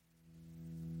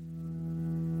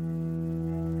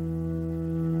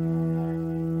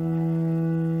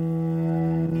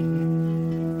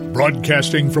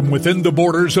Broadcasting from within the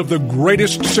borders of the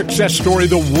greatest success story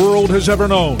the world has ever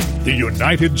known, the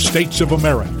United States of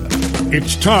America.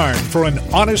 It's time for an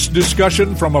honest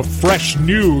discussion from a fresh,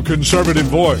 new conservative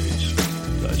voice.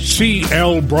 The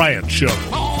C.L. Bryant Show.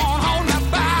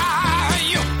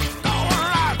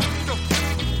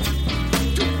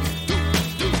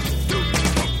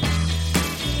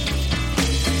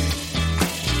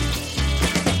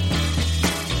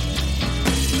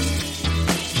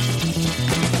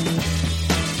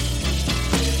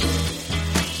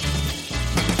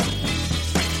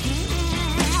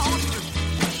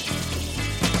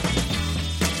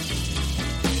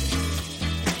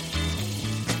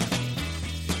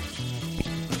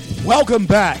 Welcome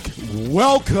back.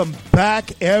 Welcome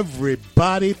back,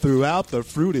 everybody, throughout the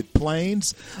fruited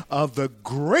plains of the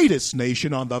greatest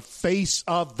nation on the face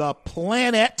of the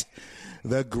planet,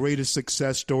 the greatest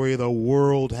success story the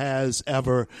world has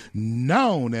ever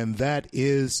known, and that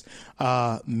is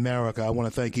America. I want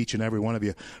to thank each and every one of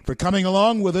you for coming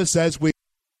along with us as we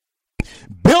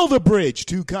build a bridge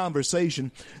to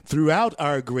conversation throughout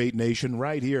our great nation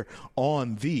right here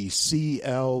on the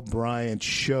C.L. Bryant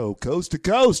Show, coast to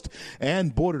coast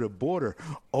and border to border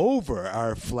over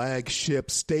our flagship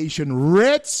station,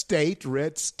 Red State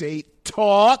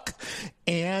Talk.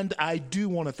 And I do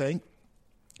want to thank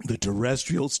the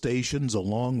terrestrial stations,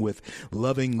 along with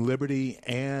Loving Liberty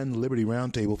and Liberty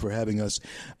Roundtable, for having us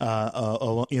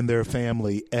in their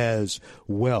family as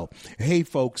well. Hey,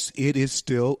 folks, it is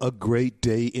still a great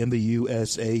day in the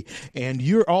USA, and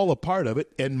you're all a part of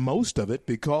it, and most of it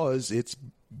because it's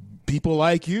people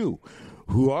like you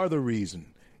who are the reason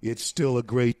it's still a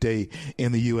great day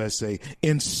in the USA,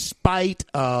 in spite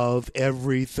of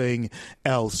everything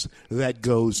else that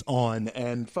goes on.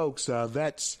 And, folks,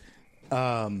 that's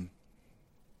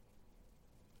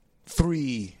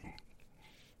three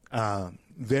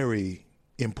very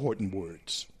important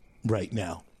words right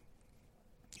now.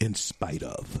 In spite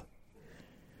of.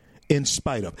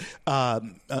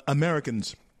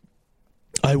 Americans,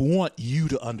 I want you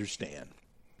to understand.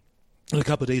 A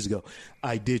couple of days ago,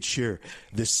 I did share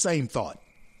this same thought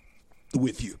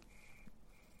with you.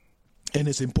 And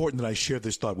it's important that I share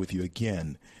this thought with you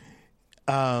again.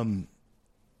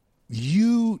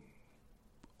 You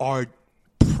are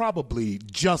probably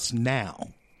just now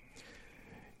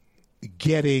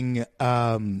getting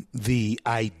the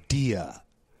idea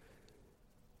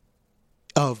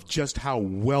of just how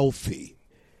wealthy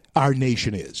our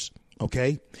nation is,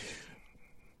 okay?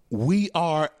 We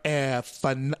are a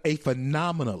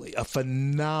phenomenally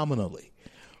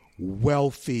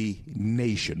wealthy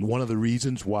nation. One of the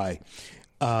reasons why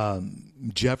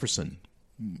Jefferson,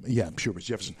 I'm sure it was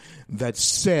Jefferson, that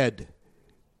said,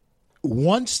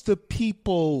 once the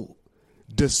people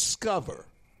discover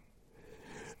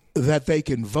that they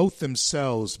can vote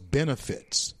themselves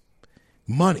benefits,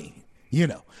 money,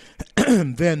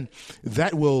 then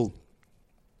that will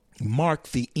mark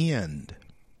the end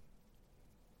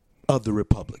of the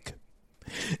republic.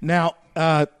 Now,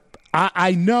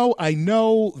 I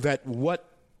know that what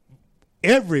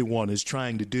everyone is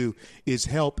trying to do is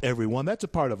help everyone. That's a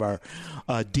part of our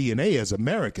DNA as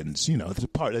Americans. It's a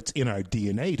part that's in our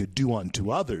DNA to do unto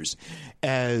others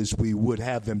as we would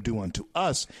have them do unto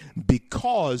us,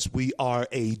 because we are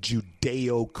a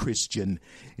Judeo-Christian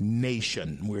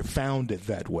nation. We're founded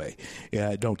that way.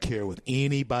 I don't care what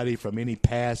anybody from any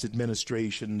past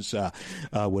administrations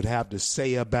would have to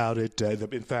say about it.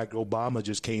 In fact, Obama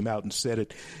just came out and said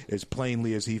it as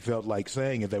plainly as he felt like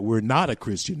saying it, that we're not a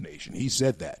Christian nation. He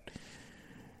said that.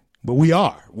 But we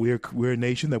are. We're a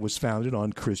nation that was founded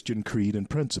on Christian creed and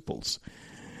principles.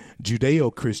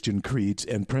 Judeo-Christian creeds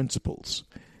and principles.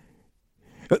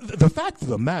 The fact of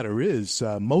the matter is,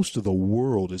 most of the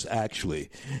world is actually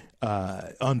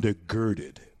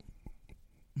undergirded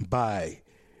by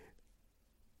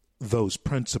those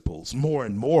principles. More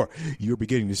and more, you're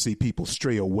beginning to see people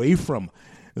stray away from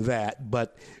that.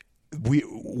 But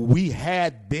we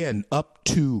had been up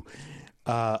till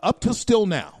still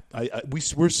now.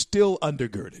 We're still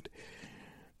undergirded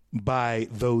by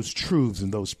those truths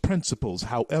and those principles.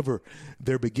 However,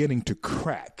 they're beginning to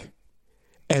crack,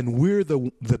 and we're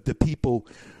the people,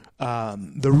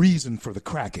 the reason for the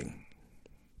cracking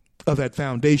of that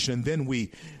foundation. And then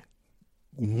we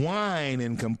whine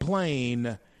and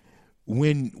complain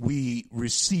when we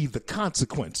receive the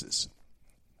consequences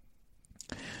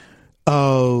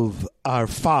of our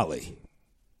folly.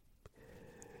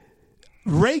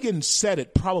 Reagan said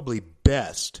it probably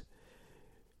best,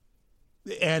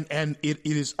 and it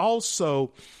is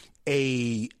also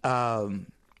a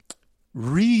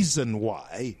reason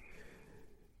why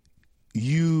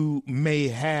you may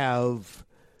have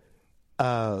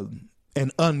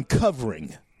an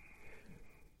uncovering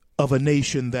of a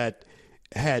nation that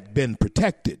had been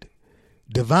protected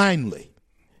divinely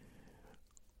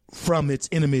from its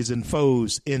enemies and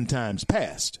foes in times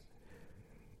past.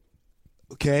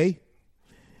 Okay?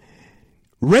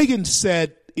 Reagan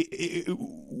said,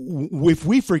 if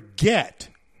we forget,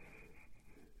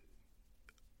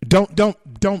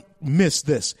 don't miss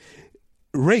this.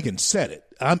 Reagan said it.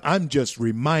 I'm just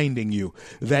reminding you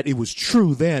that it was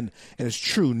true then and it's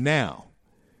true now.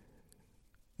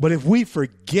 But if we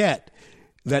forget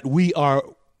that we are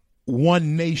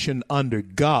one nation under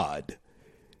God,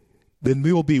 then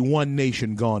we will be one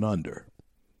nation gone under.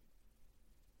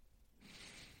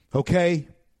 Okay?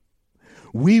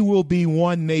 We will be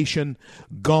one nation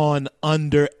gone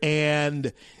under,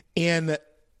 and in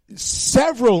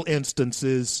several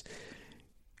instances,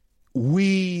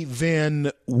 we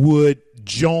then would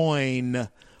join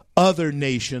other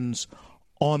nations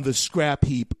on the scrap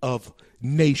heap of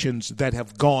nations that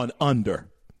have gone under.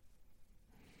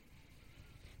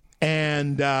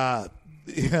 And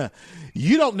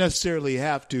you don't necessarily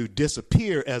have to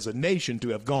disappear as a nation to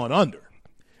have gone under.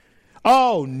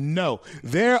 Oh, no.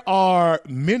 There are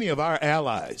many of our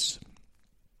allies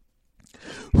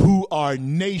who are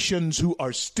nations who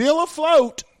are still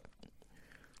afloat.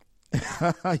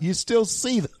 You still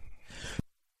see them.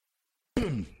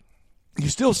 You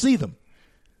still see them.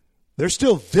 They're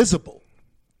still visible.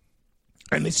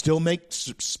 And they still make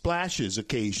splashes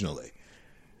occasionally.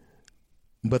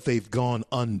 But they've gone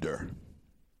under.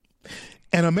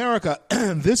 And America,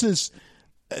 this is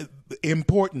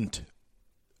important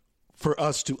for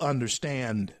us to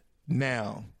understand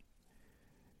now,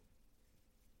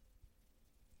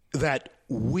 that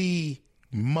we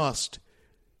must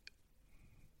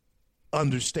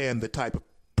understand the type of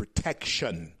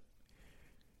protection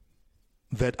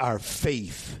that our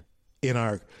faith in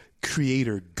our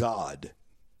Creator God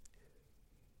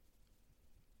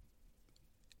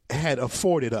had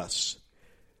afforded us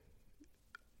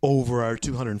over our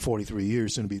 243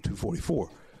 years, soon to be 244.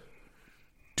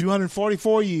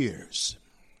 244 years.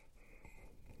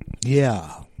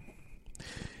 Yeah.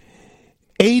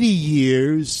 80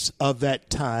 years of that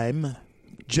time,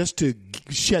 just to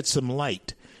shed some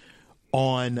light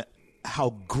on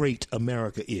how great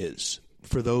America is.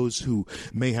 For those who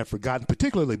may have forgotten,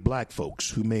 particularly black folks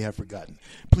who may have forgotten,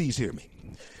 please hear me.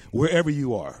 Wherever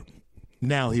you are,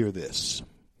 now hear this.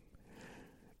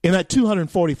 In that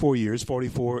 244 years,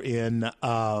 44 in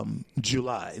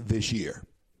July this year,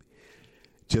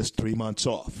 just 3 months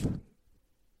off.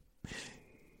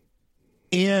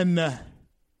 In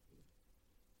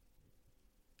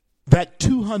that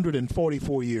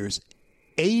 244 years,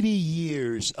 80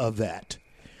 years of that,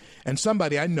 and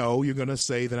somebody, I know you're going to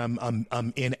say that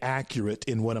I'm inaccurate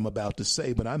in what I'm about to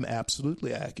say, but I'm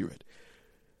absolutely accurate.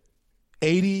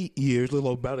 80 years, a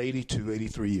little about 82,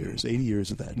 83 years, 80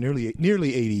 years of that, nearly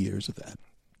 80 years of that,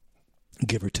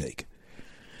 give or take,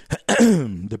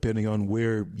 depending on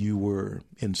where you were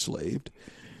enslaved.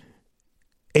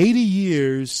 80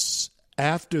 years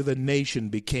after the nation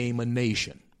became a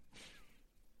nation,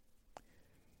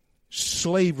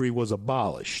 slavery was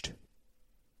abolished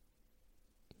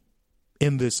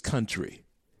in this country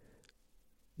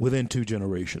within 2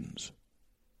 generations.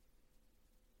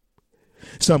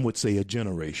 Some would say a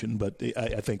generation, but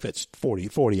I think that's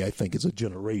 40, I think is a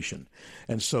generation.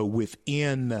 And so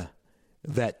within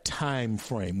that time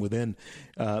frame, within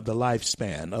the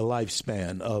lifespan, a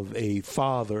lifespan of a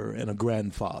father and a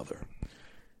grandfather,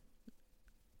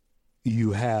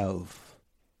 you have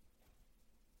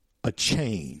a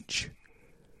change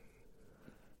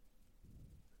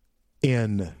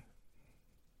in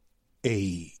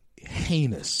a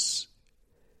heinous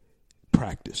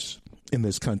practice in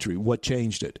this country. What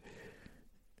changed it?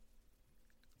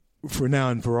 For now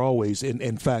and for always,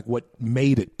 in fact, what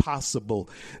made it possible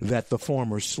that the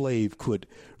former slave could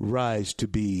rise to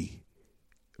be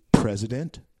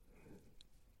president?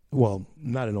 Well,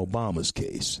 not in Obama's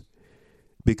case,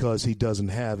 because he doesn't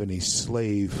have any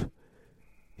slave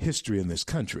history in this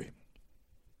country.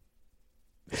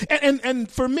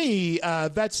 And for me,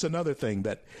 that's another thing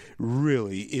that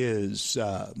really is,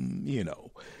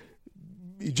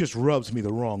 it just rubs me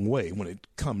the wrong way when it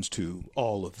comes to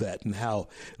all of that, and how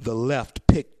the left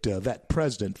picked that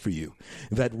president for you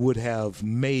that would have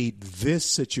made this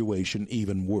situation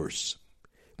even worse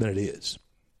than it is.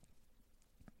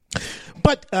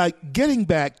 But getting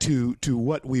back to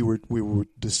what we were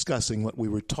discussing, what we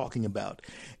were talking about,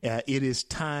 it is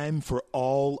time for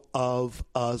all of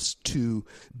us to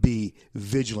be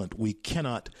vigilant. We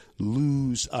cannot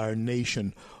lose our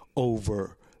nation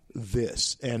over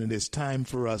this, and it is time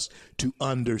for us to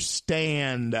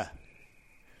understand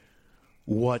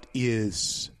what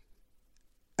is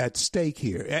at stake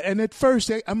here. And at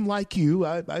first, I'm like you.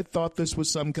 I thought this was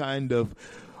some kind of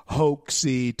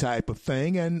hoaxy type of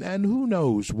thing, and who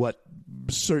knows what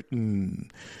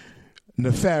certain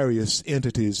nefarious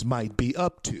entities might be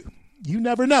up to. You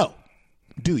never know,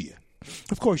 do you?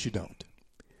 Of course you don't.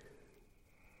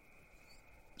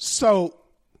 So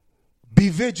be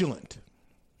vigilant.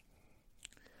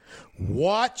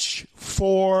 Watch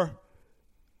for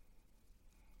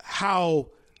how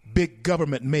big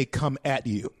government may come at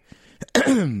you.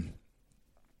 And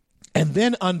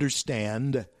then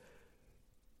understand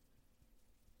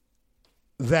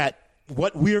that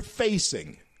what we're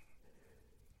facing,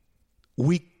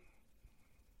 we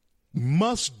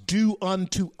must do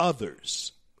unto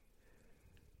others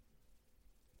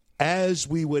as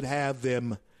we would have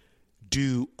them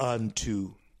do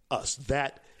unto us.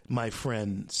 That, my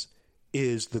friends,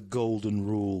 is the golden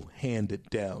rule handed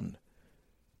down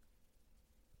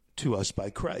to us by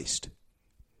Christ.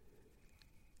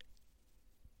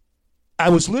 I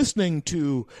was listening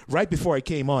to, right before I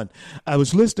came on, I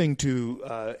was listening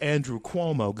to Andrew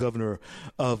Cuomo, governor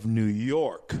of New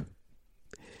York.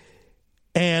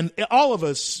 And all of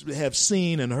us have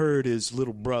seen and heard his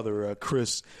little brother,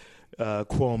 Chris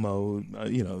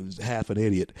Cuomo, half an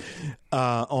idiot,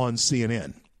 on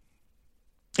CNN.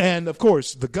 And, of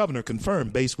course, the governor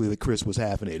confirmed basically that Chris was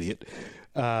half an idiot.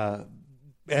 And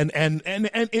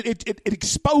it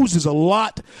exposes a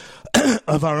lot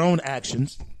of our own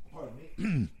actions.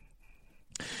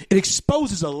 It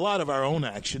exposes a lot of our own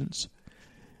actions,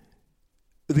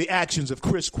 the actions of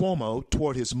Chris Cuomo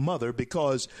toward his mother,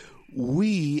 because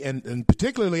we, and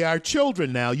particularly our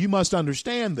children now, you must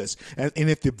understand this. And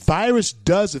if the virus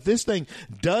if this thing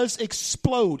does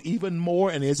explode even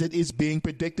more, and as it is being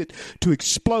predicted to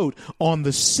explode on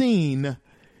the scene,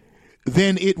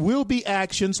 then it will be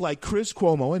actions like Chris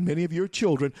Cuomo and many of your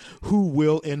children who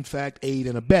will, in fact, aid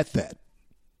and abet that.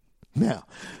 Now,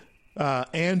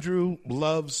 Andrew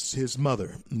loves his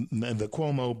mother, and the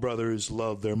Cuomo brothers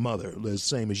love their mother, the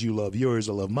same as you love yours,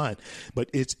 I love mine. But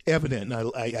it's evident,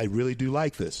 and I really do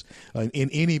like this,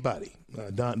 in anybody,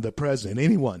 the president,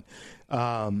 anyone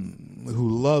who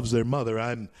loves their mother,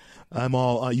 I'm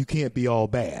all, you can't be all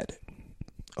bad,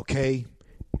 okay?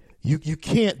 You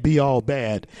can't be all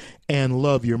bad and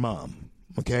love your mom,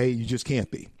 okay? You just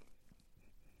can't be.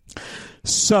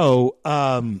 So,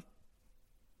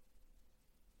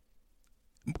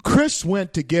 Chris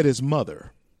went to get his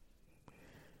mother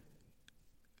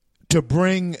to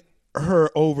bring her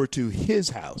over to his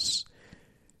house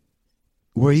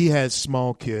where he has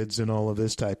small kids and all of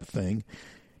this type of thing.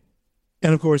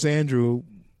 And, of course, Andrew,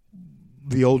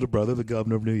 the older brother, the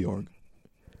governor of New York,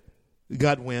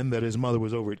 got wind that his mother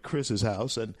was over at Chris's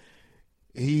house, and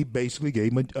he basically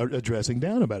gave him a dressing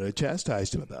down about it,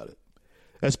 chastised him about it.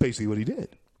 That's basically what he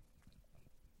did.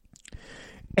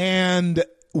 And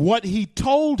what he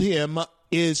told him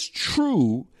is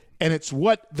true, and it's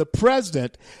what the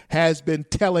president has been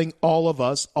telling all of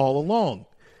us all along.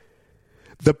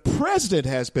 The president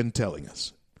has been telling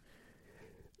us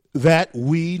that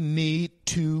we need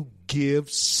to give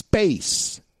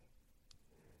space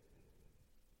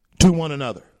to one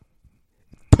another.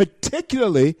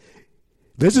 Particularly,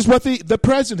 this is what the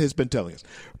president has been telling us,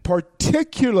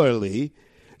 particularly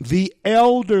the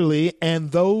elderly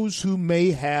and those who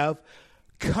may have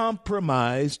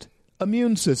compromised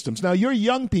immune systems. Now, your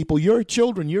young people, your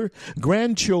children, your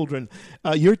grandchildren,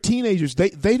 your teenagers,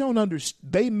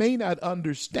 they may not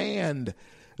understand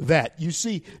that. You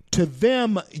see, to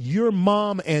them, your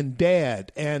mom and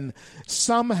dad, and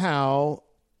somehow,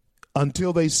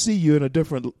 until they see you in a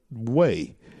different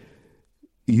way,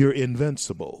 you're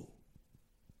invincible.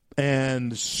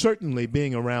 And certainly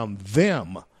being around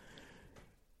them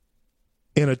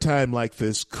in a time like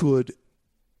this could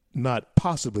not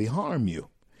possibly harm you.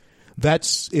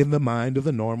 That's in the mind of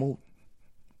the normal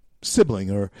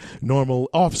sibling or normal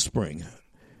offspring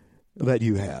that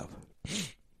you have.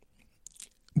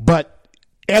 But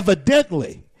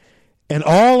evidently, and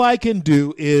all I can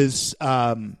do is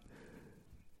tell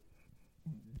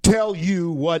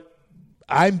you what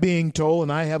I'm being told,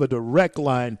 and I have a direct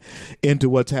line into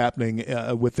what's happening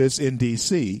with this in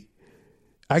D.C.,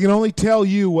 I can only tell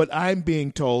you what I'm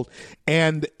being told,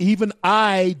 and even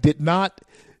I did not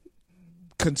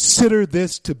consider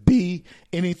this to be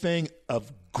anything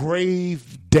of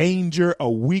grave danger a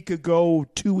week ago,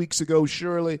 2 weeks ago,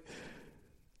 surely.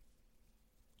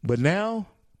 But now,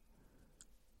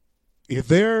 if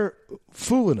they're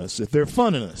fooling us, if they're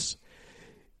funning us,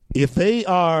 if they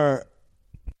are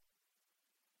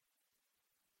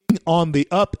on the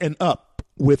up and up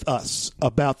with us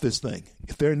about this thing,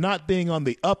 if they're not being on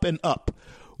the up and up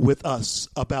with us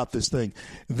about this thing,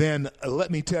 then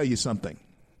let me tell you something.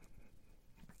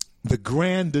 The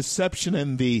grand deception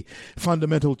and the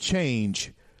fundamental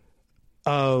change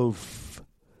of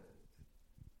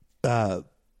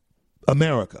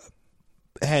America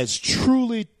has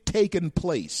truly taken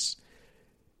place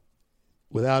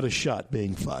without a shot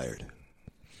being fired.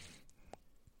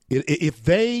 If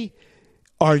they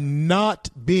are not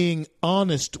being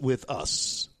honest with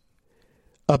us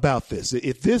about this,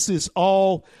 if this is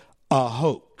all a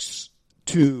hoax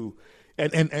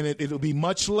it'll be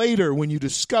much later when you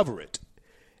discover it,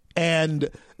 and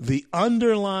the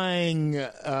underlying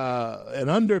and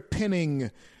underpinning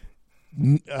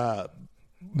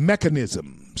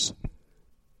mechanisms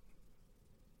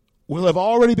will have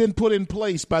already been put in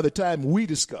place by the time we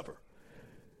discover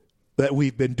that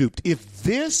we've been duped. If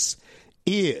this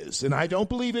is, and I don't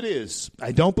believe it is,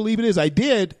 I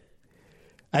did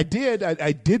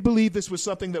believe this was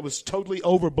something that was totally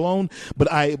overblown, but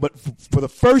for the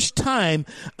first time,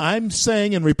 I'm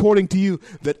saying and reporting to you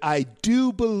that I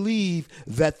do believe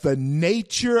that the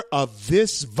nature of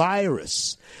this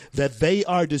virus that they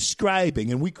are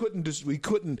describing, and we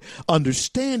couldn't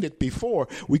understand it before,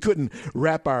 we couldn't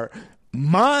wrap our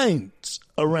minds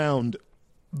around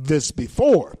this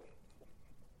before,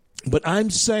 but I'm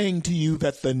saying to you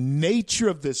that the nature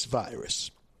of this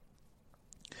virus,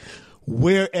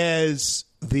 whereas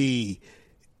the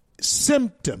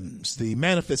symptoms, the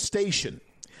manifestation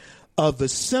of the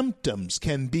symptoms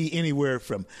can be anywhere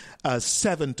from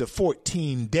 7 to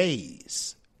 14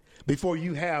 days before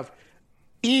you have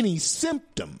any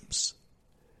symptoms,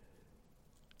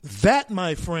 that,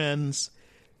 my friends,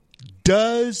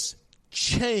 does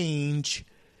change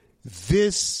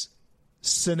this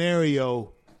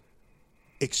scenario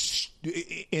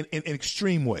in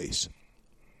extreme ways.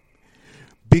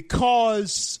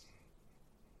 Because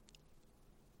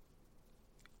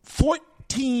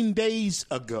 14 days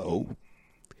ago,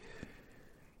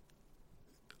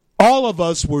 all of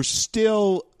us were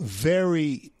still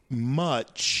very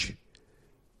much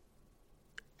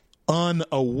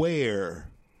unaware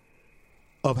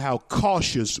of how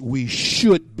cautious we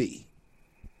should be.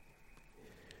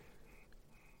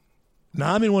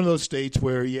 Now, I'm in one of those states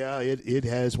where, it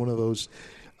has one of those,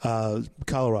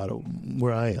 Colorado,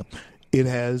 where I am. It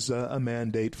has a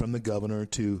mandate from the governor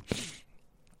to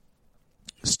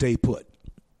stay put,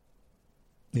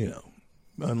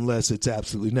 unless it's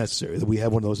absolutely necessary. That we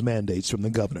have one of those mandates from the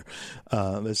governor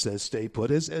that says stay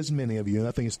put, as many of you, and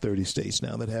I think it's 30 states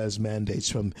now, that has mandates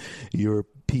from your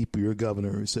people, your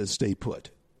governor, who says stay put.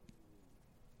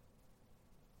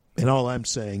 And all I'm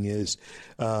saying is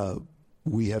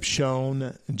we have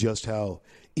shown just how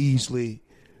easily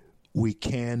we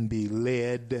can be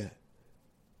led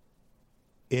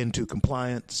into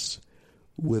compliance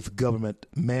with government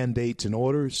mandates and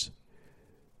orders.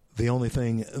 The only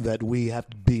thing that we have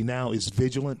to be now is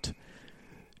vigilant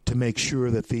to make sure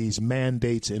that these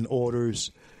mandates and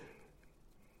orders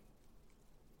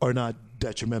are not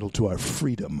detrimental to our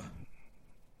freedom.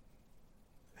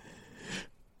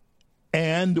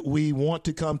 And we want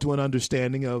to come to an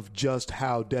understanding of just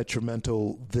how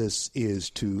detrimental this is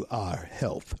to our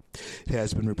health. It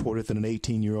has been reported that an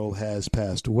 18-year-old has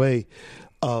passed away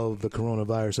of the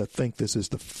coronavirus. I think this is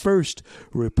the first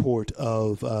report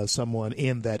of someone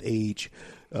in that age,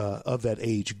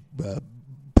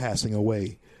 passing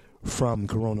away from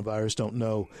coronavirus. Don't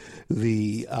know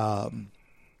the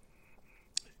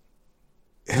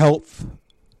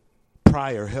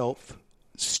prior health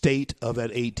state of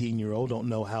that 18-year-old. Don't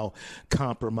know how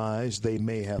compromised they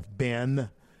may have been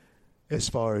as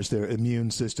far as their immune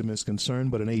system is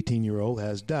concerned, but an 18-year-old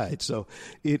has died. So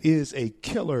it is a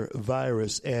killer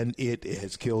virus, and it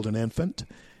has killed an infant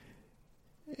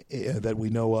that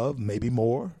we know of, maybe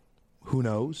more, who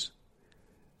knows.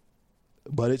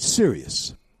 But it's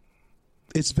serious.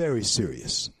 It's very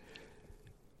serious.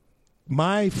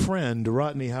 My friend,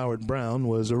 Rodney Howard Brown,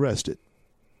 was arrested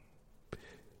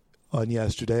on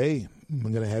yesterday. I'm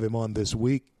going to have him on this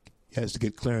week. He has to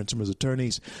get clearance from his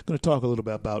attorneys. I'm going to talk a little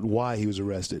bit about why he was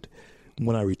arrested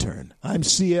when I return. I'm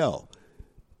CL.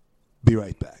 Be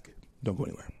right back. Don't go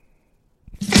anywhere.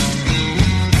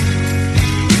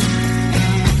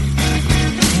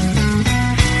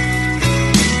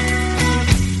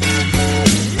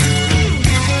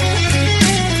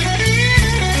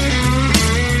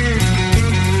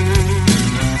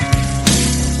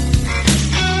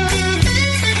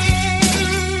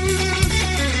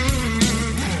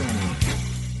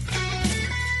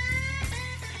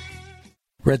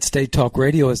 Red State Talk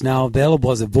Radio is now available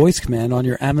as a voice command on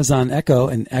your Amazon Echo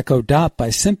and Echo Dot by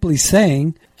simply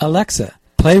saying, Alexa,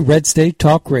 play Red State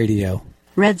Talk Radio.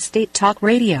 Red State Talk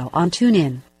Radio on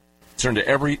TuneIn. Concern to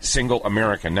every single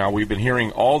American. Now, we've been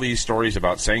hearing all these stories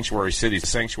about sanctuary cities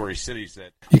that...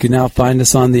 You can now find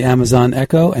us on the Amazon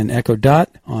Echo and Echo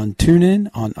Dot, on TuneIn,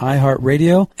 on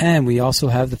iHeartRadio, and we also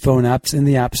have the phone apps in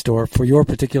the App Store for your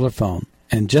particular phone.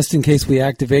 And just in case we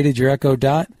activated your Echo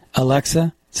Dot,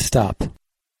 Alexa, stop.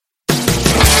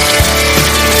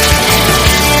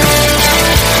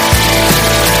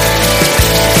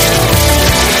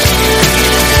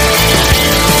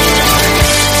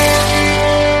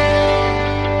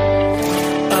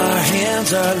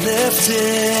 Are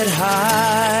lifted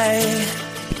high.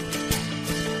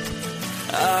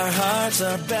 Our hearts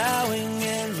are bowing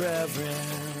in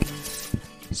reverence.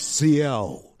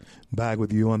 CL, back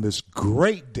with you on this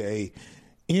great day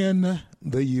in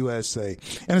the USA.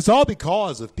 And it's all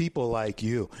because of people like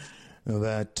you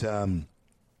that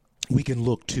we can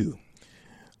look to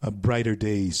brighter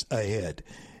days ahead.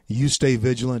 You stay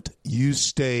vigilant. You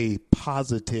stay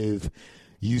positive.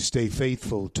 You stay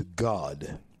faithful to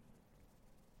God.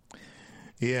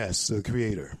 Yes, the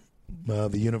creator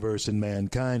of the universe and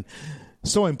mankind.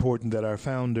 So important that our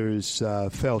founders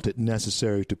felt it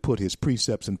necessary to put his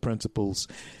precepts and principles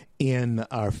in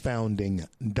our founding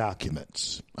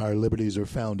documents. Our liberties are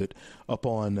founded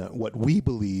upon what we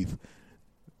believe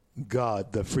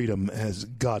God, the freedom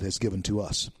God has given to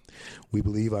us. We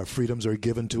believe our freedoms are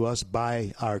given to us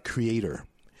by our creator.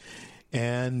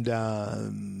 And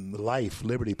life,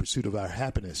 liberty, pursuit of our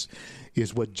happiness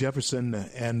is what Jefferson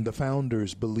and the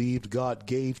founders believed God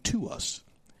gave to us.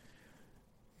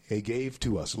 He gave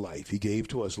to us life. He gave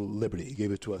to us liberty. He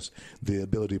gave it to us the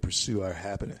ability to pursue our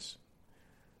happiness.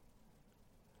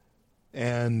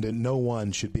 And no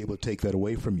one should be able to take that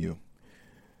away from you.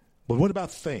 But what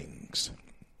about things?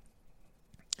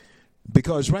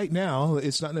 Because right now,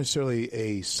 it's not necessarily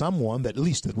a someone that at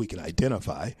least that we can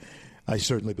identify. I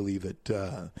certainly believe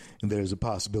that there's a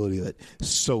possibility that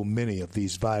so many of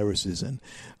these viruses and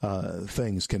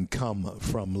things can come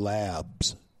from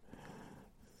labs.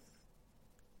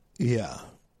 Yeah.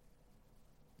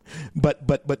 But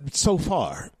so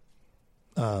far,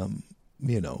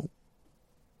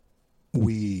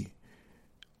 we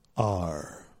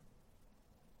are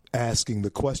asking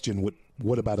the question,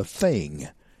 what about a thing?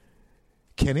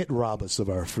 Can it rob us of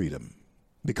our freedom?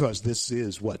 Because this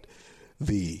is what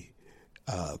the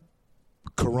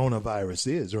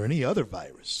coronavirus is, or any other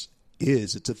virus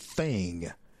is. It's a thing.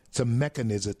 It's a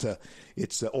mechanism.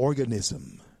 It's an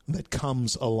organism that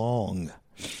comes along.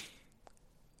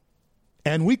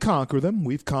 And we conquer them.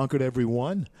 We've conquered every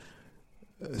one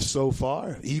so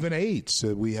far. Even AIDS,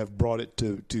 we have brought it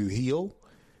to heal.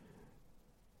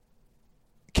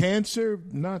 Cancer,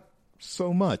 not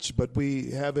so much, but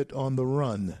we have it on the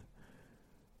run.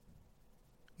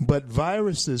 But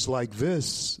viruses like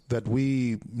this that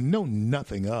we know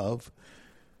nothing of,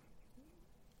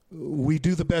 we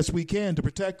do the best we can to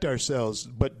protect ourselves,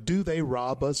 but do they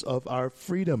rob us of our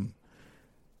freedom?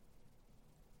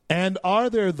 And are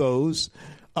there those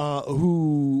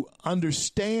who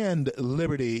understand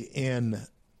liberty in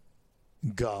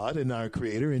God and our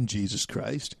Creator, in Jesus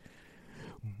Christ,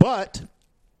 but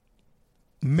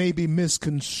maybe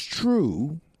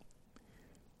misconstrue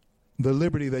the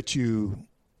liberty that you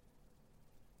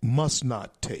must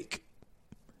not take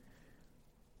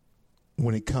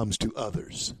when it comes to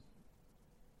others?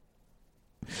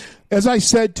 As I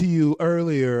said to you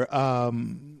earlier,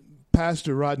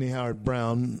 Pastor Rodney Howard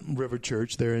Brown, River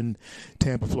Church, there in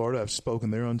Tampa, Florida, I've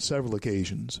spoken there on several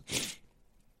occasions.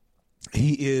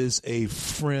 He is a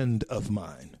friend of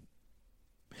mine.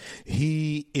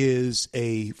 He is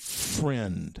a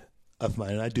friend of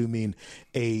mine, and I do mean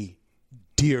a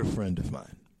dear friend of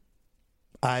mine.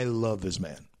 I love this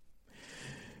man.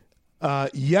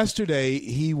 Yesterday,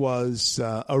 he was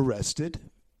arrested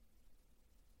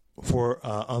for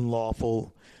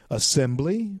unlawful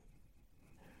assembly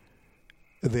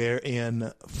there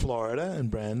in Florida, in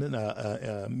Brandon,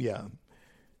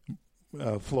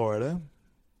 Florida,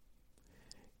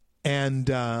 and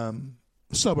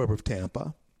suburb of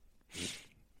Tampa.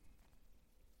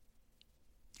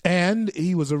 And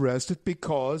he was arrested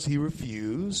because he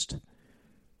refused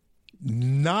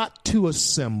not to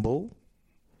assemble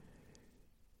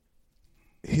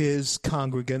his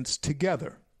congregants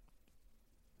together.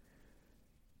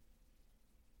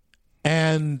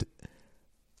 And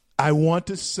I want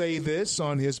to say this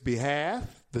on his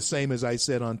behalf, the same as I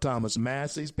said on Thomas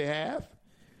Massey's behalf,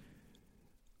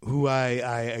 who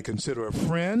I consider a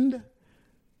friend.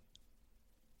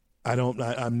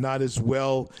 I'm not as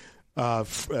well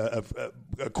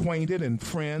acquainted and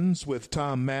friends with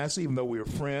Tom Massey, even though we were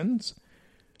friends,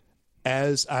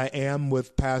 as I am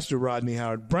with Pastor Rodney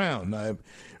Howard Brown.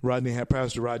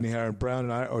 Pastor Rodney Howard Brown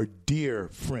and I are dear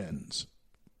friends.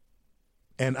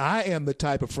 And I am the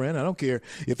type of friend, I don't care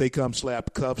if they come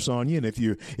slap cuffs on you, and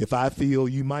if I feel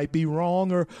you might be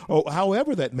wrong or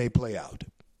however that may play out.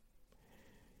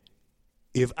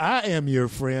 If I am your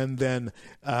friend, then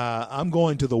I'm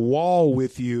going to the wall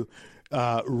with you,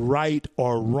 right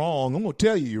or wrong. I'm going to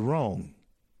tell you you're wrong.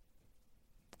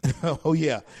 Oh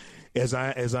yeah, as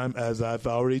I've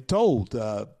already told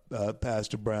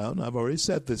Pastor Brown, I've already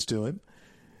said this to him.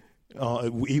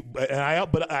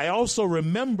 But I also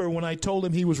remember when I told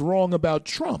him he was wrong about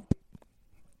Trump.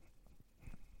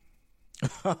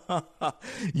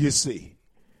 You see.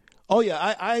 Oh,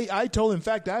 yeah, I told him, in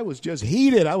fact, I was just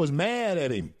heated. I was mad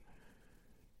at him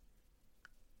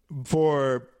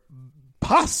for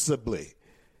possibly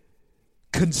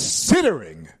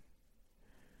considering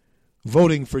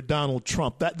voting for Donald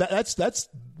Trump. That's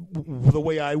the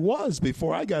way I was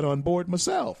before I got on board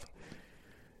myself.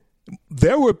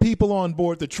 There were people on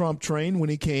board the Trump train when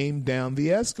he came down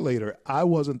the escalator. I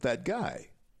wasn't that guy.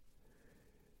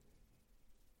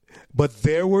 But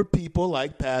there were people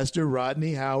like Pastor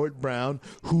Rodney Howard Brown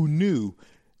who knew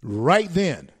right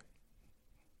then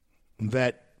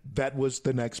that that was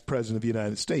the next president of the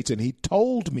United States, and he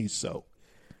told me so.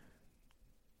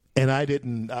 And I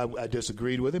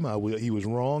disagreed with him. He was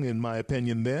wrong in my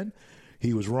opinion then.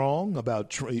 He was wrong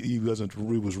about he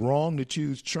was wrong to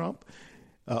choose Trump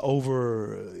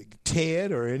over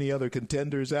Ted or any other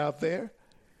contenders out there.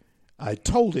 I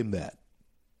told him that.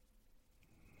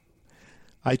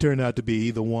 I turned out to be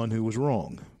the one who was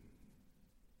wrong.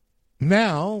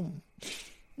 Now,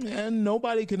 and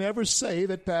nobody can ever say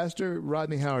that Pastor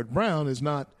Rodney Howard Brown is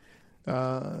not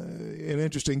an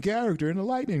interesting character in the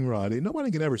lightning rod. Nobody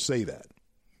can ever say that.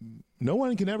 No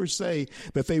one can ever say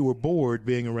that they were bored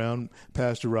being around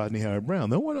Pastor Rodney Howard Brown.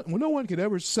 No one could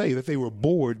ever say that they were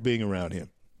bored being around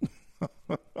him.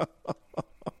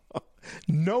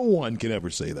 No one can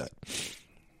ever say that.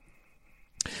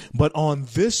 But on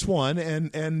this one,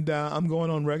 and I'm going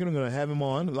on record, I'm going to have him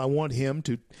on. I want him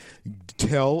to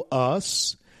tell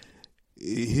us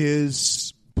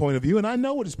his point of view, and I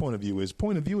know what his point of view is.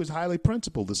 Point of view is highly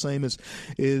principled, the same as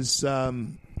is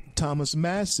Thomas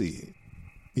Massey.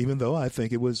 Even though I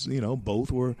think it was,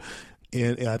 both were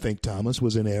I think Thomas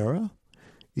was in error.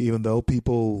 Even though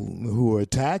people who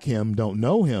attack him don't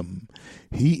know him,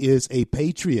 he is a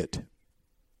patriot.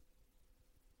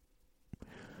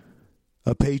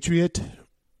 A patriot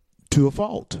to a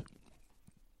fault.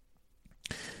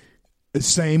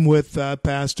 Same with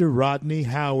Pastor Rodney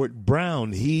Howard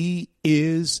Brown. He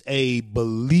is a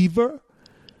believer,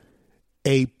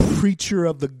 a preacher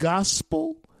of the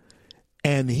gospel,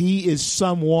 and he is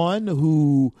someone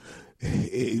who,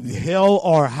 hell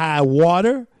or high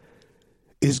water,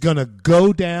 is going to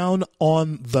go down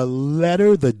on the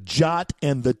letter, the jot,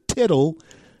 and the tittle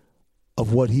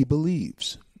of what he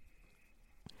believes.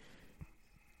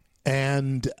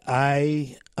 And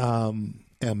I am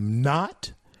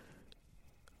not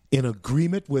in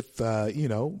agreement with,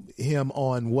 him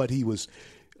on what he was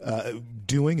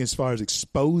doing as far as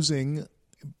exposing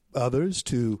others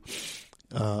to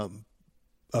a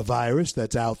virus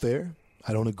that's out there.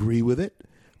 I don't agree with it,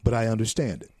 but I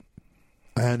understand it.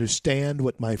 I understand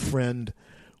what my friend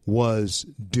was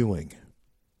doing.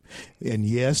 And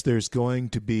yes, there's going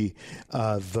to be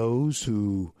those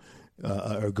who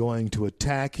are going to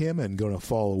attack him and going to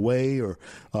fall away or,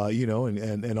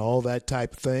 and all that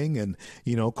type of thing and,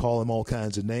 call him all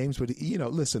kinds of names. But,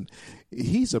 listen,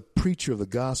 he's a preacher of the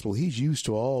gospel. He's used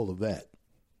to all of that.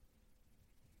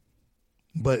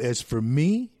 But as for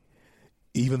me,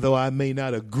 even though I may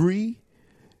not agree,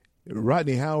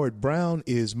 Rodney Howard Brown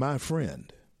is my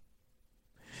friend.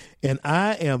 And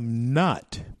I am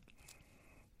not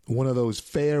one of those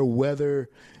fair weather,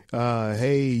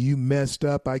 hey, you messed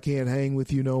up, I can't hang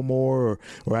with you no more,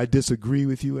 or I disagree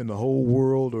with you and the whole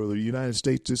world or the United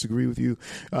States disagree with you.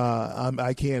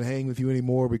 I can't hang with you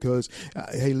anymore because,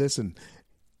 hey, listen,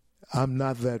 I'm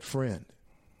not that friend.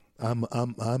 I'm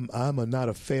not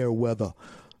a fair weather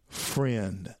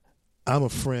friend. I'm a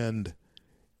friend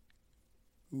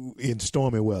in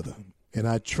stormy weather, and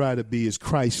I try to be as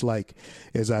Christ-like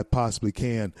as I possibly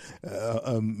can.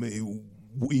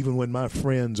 Even when my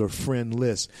friends are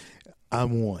friendless,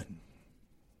 I'm one,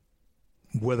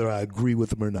 whether I agree with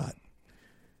them or not.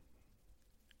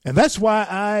 And that's why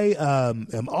I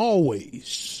am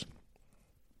always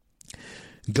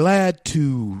glad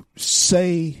to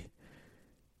say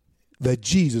that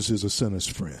Jesus is a sinner's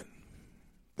friend.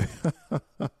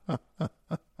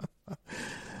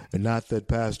 And not that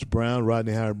Pastor Brown,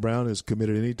 Rodney Howard Brown, has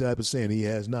committed any type of sin. He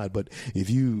has not. But if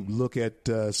you look at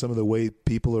some of the way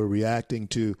people are reacting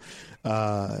to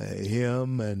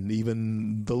him and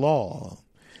even the law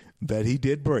that he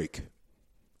did break,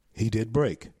 even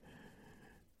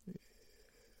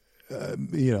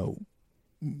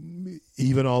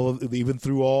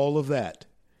through all of that,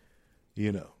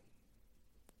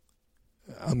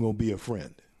 I'm going to be a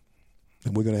friend.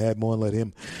 And we're going to have more and let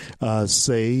him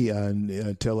say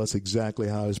and tell us exactly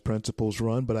how his principles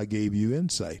run. But I gave you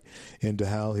insight into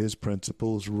how his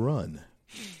principles run.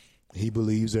 He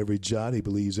believes every jot, he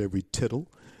believes every tittle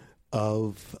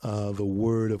of the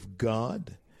Word of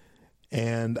God.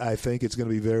 And I think it's going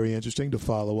to be very interesting to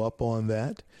follow up on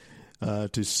that,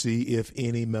 to see if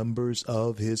any members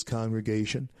of his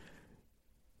congregation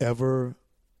ever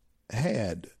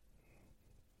had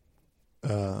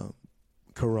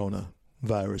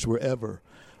coronavirus, were ever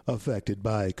affected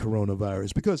by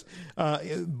coronavirus. Because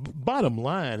bottom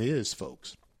line is,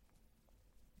 folks,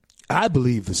 I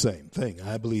believe the same thing.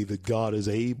 I believe that God is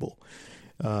able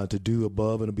to do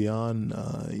above and beyond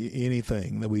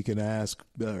anything that we can ask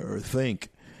or think.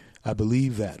 I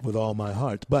believe that with all my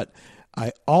heart. But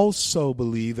I also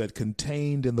believe that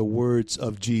contained in the words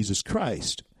of Jesus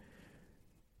Christ,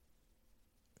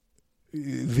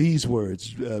 these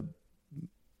words,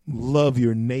 love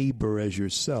your neighbor as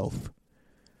yourself.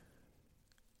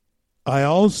 I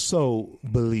also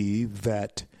believe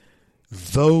that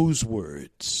those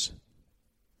words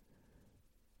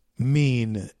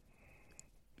mean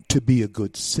to be a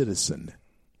good citizen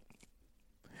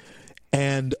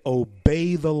and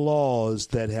obey the laws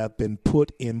that have been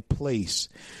put in place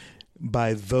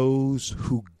by those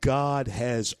who God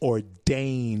has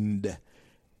ordained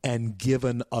and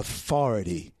given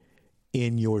authority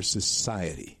in your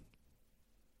society.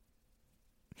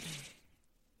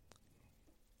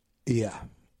 Yeah,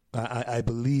 I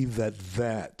believe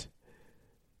that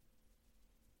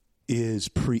is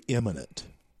preeminent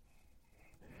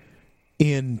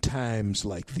in times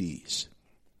like these.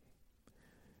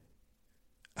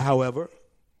 However,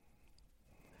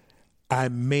 I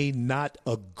may not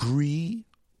agree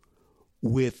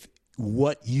with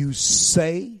what you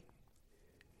say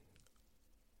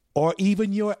or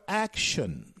even your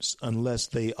actions unless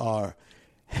they are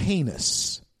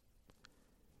heinous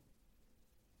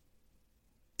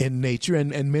in nature.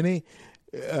 And many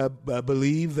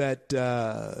believe that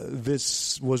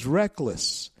this was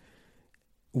reckless,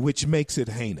 which makes it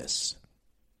heinous.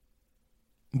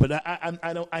 But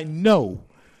I know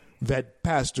that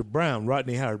Pastor Brown,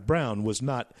 Rodney Howard Brown, was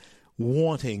not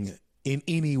wanting in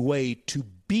any way to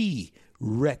be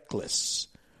reckless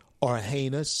or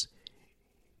heinous.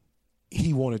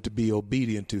 He wanted to be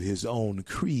obedient to his own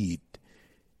creed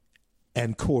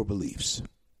and core beliefs,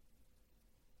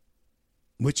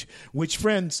 which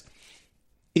friends,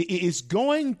 is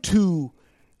going to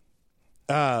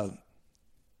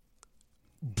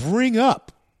bring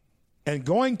up and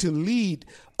going to lead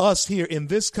us here in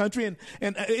this country,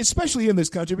 and especially in this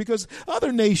country, because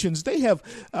other nations, they have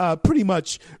pretty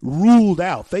much ruled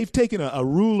out. They've taken a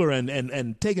ruler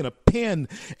and taken a pen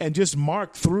and just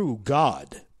marked through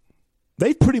God.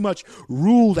 They've pretty much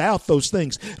ruled out those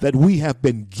things that we have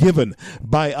been given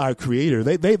by our Creator.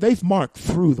 They've marked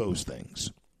through those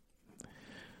things.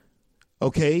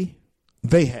 Okay?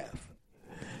 They have.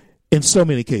 In so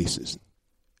many cases.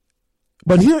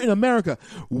 But here in America,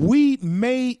 we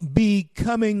may be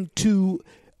coming to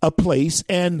a place,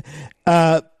 and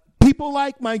people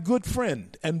like my good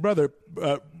friend and brother,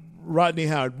 Rodney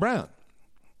Howard Brown,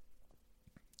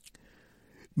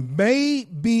 may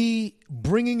be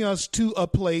bringing us to a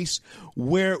place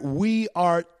where we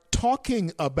are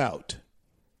talking about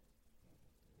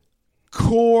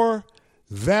core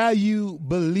value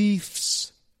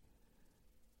beliefs.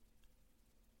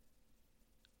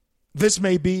 This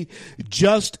may be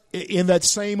just in that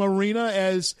same arena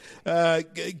as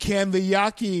can the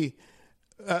Yaqui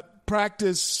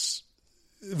practice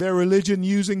their religion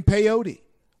using peyote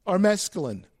or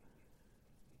mescaline?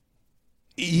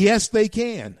 Yes, they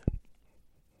can.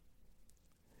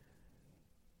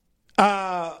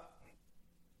 Our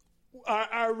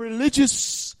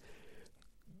religious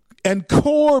and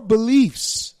core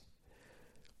beliefs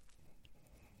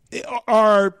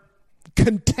are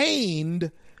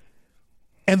contained,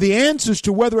 and the answers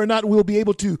to whether or not we'll be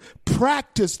able to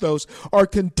practice those are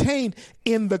contained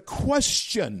in the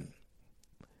question,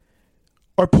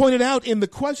 or pointed out in the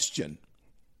question,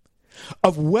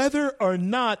 of whether or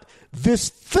not this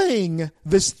thing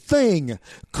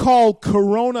called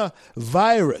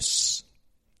coronavirus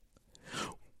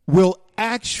will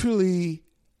actually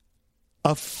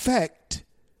affect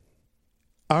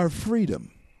our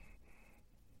freedom,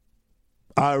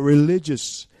 our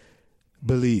religious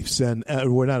beliefs, and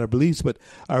we're not our beliefs, but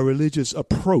our religious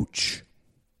approach?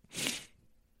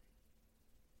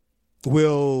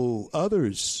 Will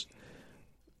others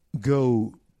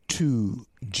go to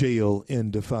jail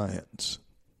in defiance?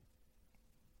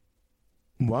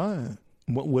 Why?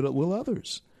 Will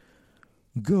others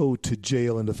go to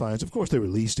jail in defiance? Of course, they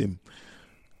released him.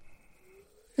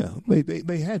 Yeah,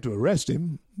 they had to arrest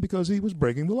him because he was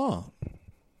breaking the law.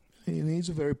 He's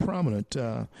a very prominent,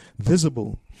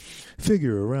 visible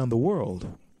figure around the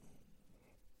world.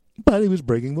 But he was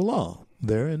breaking the law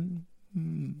there in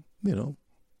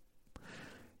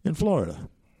Florida.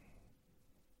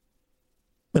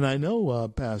 And I know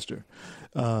Pastor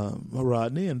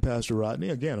Rodney,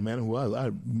 again, a man who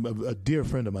a dear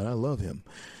friend of mine. I love him.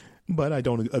 But I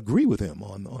don't agree with him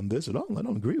on this at all. I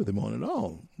don't agree with him on it at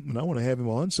all. And I want to have him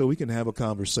on so we can have a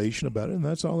conversation about it, and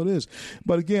that's all it is.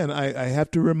 But again, I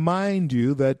have to remind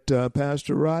you that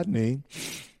Pastor Rodney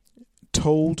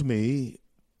told me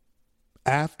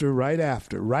right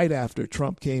after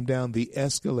Trump came down the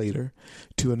escalator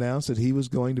to announce that he was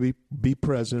going to be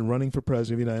president, running for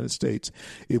president of the United States,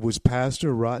 it was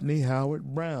Pastor Rodney Howard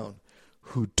Brown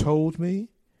who told me,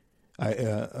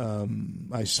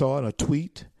 I saw in a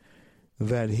tweet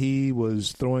that he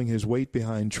was throwing his weight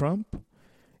behind Trump,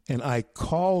 and I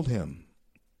called him,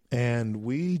 and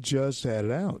we just had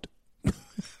it out.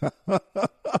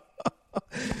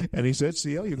 And he said,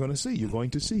 CL, you're going to see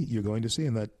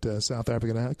in that South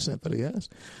African accent that he has,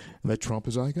 and that Trump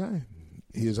is our guy.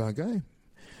 He is our guy.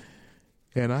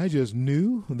 And I just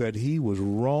knew that he was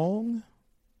wrong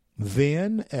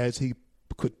then as he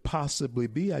could possibly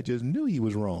be. I just knew he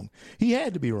was wrong. He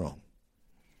had to be wrong.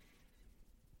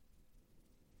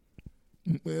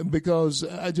 Because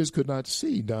I just could not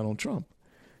see Donald Trump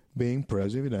being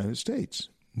president of the United States.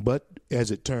 But as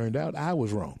it turned out, I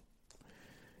was wrong.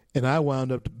 And I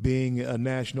wound up being a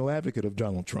national advocate of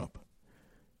Donald Trump.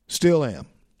 Still am.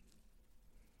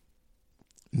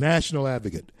 National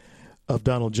advocate of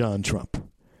Donald John Trump.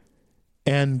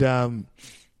 And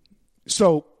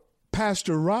so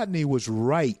Pastor Rodney was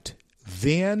right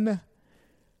then.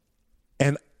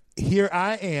 And here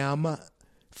I am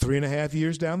 3.5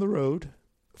 years down the road,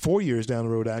 4 years down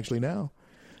the road actually now,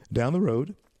 down the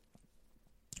road.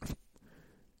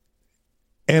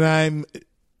 And I'm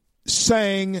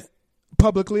saying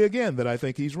publicly again that I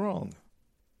think he's wrong.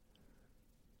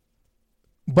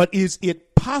 But is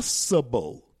it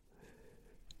possible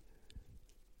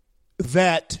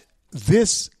that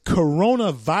this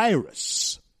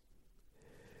coronavirus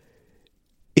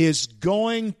is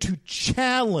going to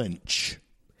challenge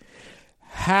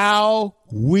how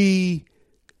we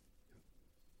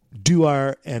do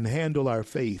and handle our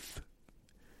faith,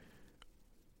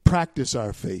 practice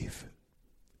our faith?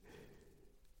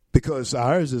 Because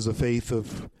ours is a faith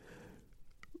of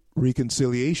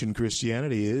reconciliation,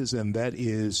 Christianity is, and that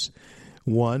is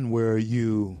one where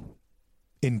you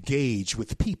engage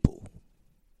with people.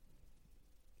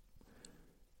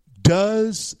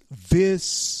 Does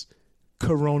this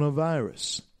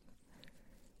coronavirus,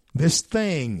 this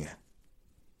thing,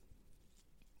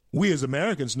 we as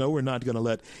Americans know we're not going to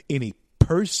let any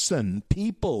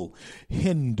people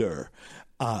hinder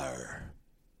our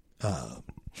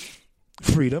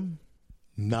freedom,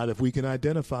 not if we can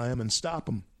identify them and stop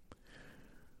them.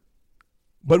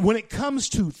 But when it comes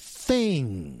to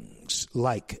things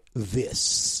like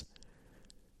this,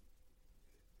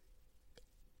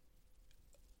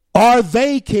 are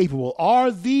they capable?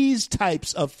 Are these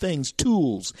types of things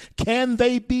tools? Can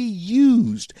they be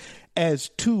used as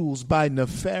tools by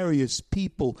nefarious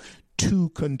people to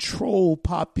control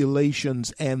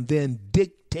populations and then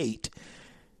dictate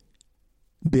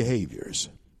behaviors?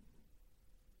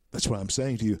 That's what I'm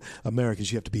saying to you,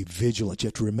 Americans. You have to be vigilant. You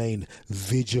have to remain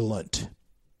vigilant.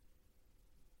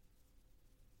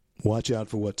 Watch out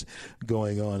for what's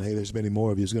going on. Hey, there's many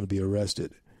more of you who's going to be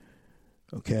arrested.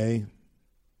 Okay?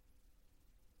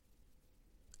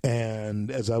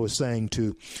 And as I was saying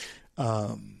to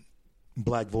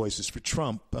Black Voices for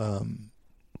Trump,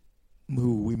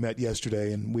 who we met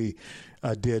yesterday, and we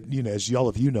did, as all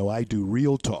of you know, I do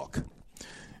Real Talk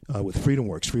with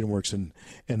FreedomWorks. FreedomWorks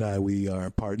and I, we are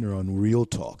a partner on Real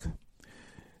Talk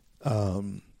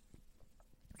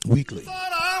weekly.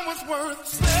 Thought I was worth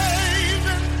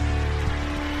saving,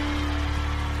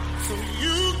 so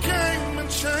you came and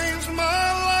changed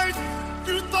my life.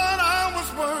 You thought I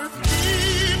was worth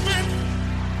keeping,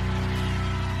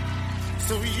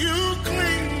 so you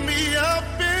cleaned me up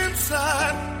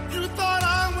inside. You thought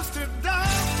I was to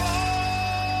die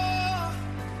for,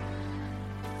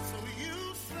 so you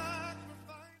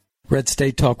Red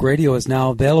State Talk Radio is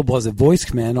now available as a voice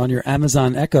command on your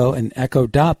Amazon Echo and Echo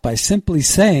Dot by simply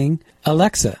saying,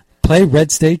 Alexa, play Red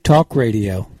State Talk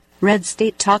Radio. Red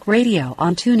State Talk Radio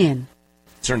on TuneIn.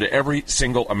 Concern to every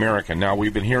single American. Now,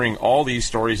 we've been hearing all these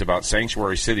stories about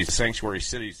sanctuary cities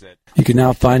that... You can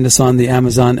now find us on the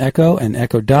Amazon Echo and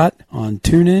Echo Dot, on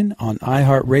TuneIn, on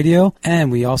iHeartRadio,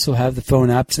 and we also have the phone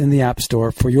apps in the App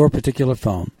Store for your particular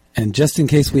phone. And just in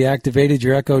case we activated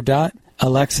your Echo Dot,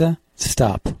 Alexa,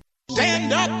 stop.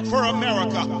 Stand up for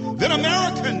America. Then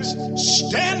Americans,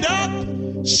 stand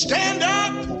up, stand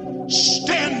up,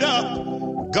 stand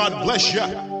up. God bless you.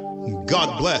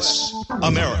 God bless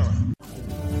America.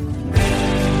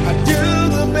 I do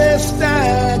the best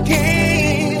I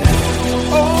can,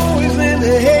 always in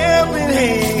the helping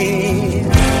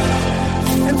hand,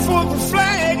 and for the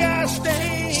flag I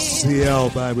stand. CL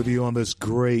back with you on this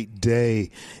great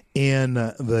day in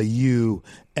the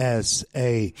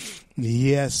USA.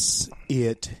 Yes,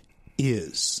 it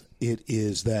is. It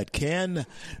is that. Can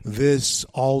this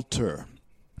alter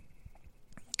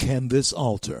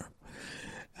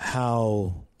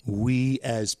how we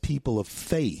as people of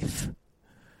faith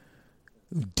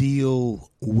deal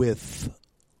with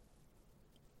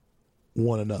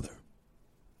one another?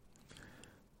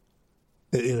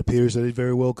 It appears that it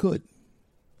very well could.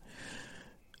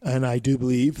 And I do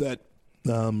believe that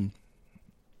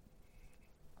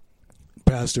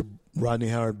Pastor Rodney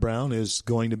Howard-Browne is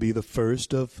going to be the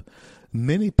first of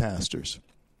many pastors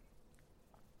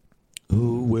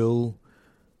who will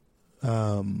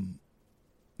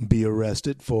be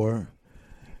arrested for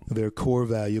their core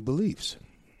value beliefs.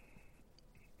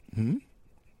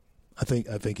 I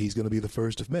think he's going to be the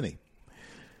first of many.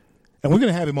 And we're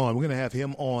going to have him on. We're going to have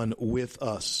him on with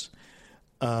us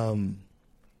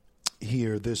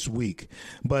here this week.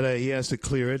 But he has to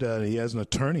clear it. He has an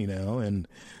attorney now, and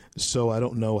so I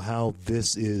don't know how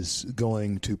this is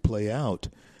going to play out.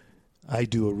 I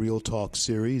do a Real Talk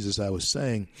series, as I was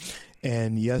saying,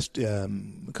 and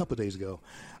a couple of days ago,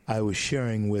 I was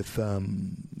sharing with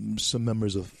some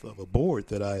members of a board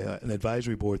that an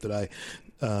advisory board that I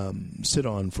sit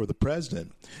on for the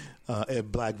president at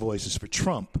Black Voices for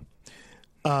Trump.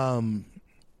 I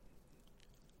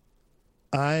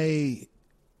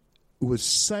was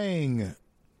saying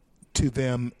to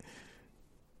them,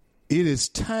 it is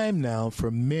time now for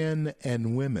men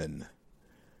and women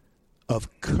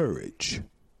of courage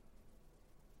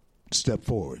to step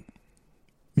forward.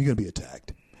 You're going to be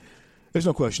attacked. There's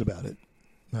no question about it.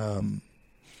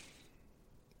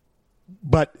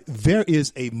 But there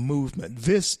is a movement.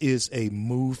 This is a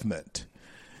movement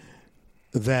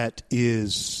that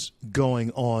is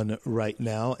going on right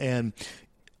now. And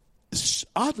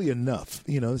oddly enough,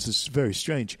 this is very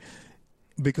strange,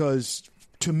 because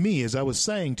to me, as I was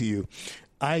saying to you,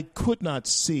 I could not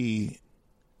see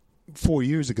 4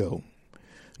 years ago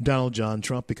Donald John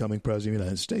Trump becoming president of the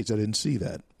United States. I didn't see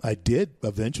that. I did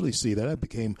eventually see that. I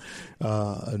became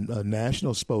a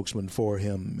national spokesman for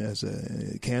him as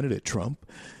a candidate, Trump,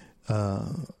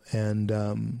 and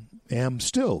am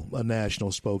still a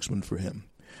national spokesman for him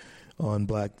on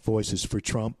Black Voices for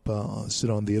Trump,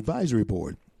 sit on the advisory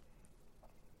board.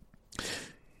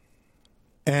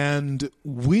 And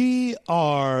we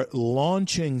are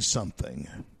launching something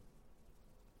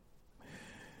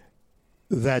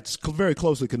that's very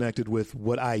closely connected with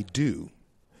what I do.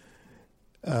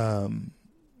 The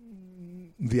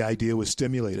idea was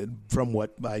stimulated from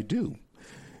what I do.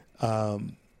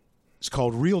 It's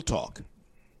called Real Talk.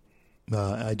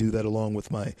 I do that along with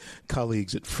my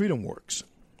colleagues at FreedomWorks.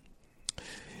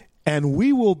 And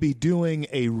we will be doing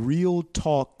a Real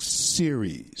Talk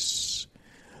series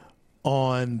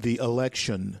on the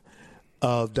election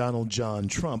of Donald John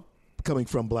Trump, coming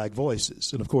from Black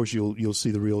Voices. And of course you'll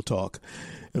see the Real Talk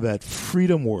that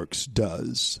FreedomWorks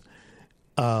does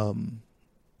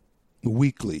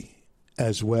weekly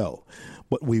as well.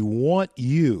 But we want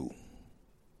you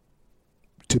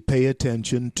to pay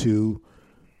attention to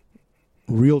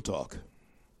Real Talk.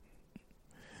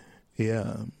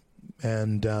 Yeah.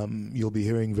 And you'll be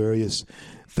hearing various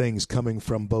things coming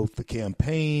from both the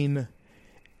campaign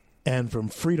and from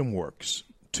FreedomWorks,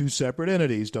 two separate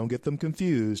entities. Don't get them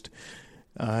confused.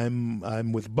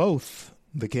 I'm with both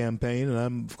the campaign, and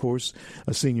I'm, of course,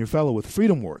 a senior fellow with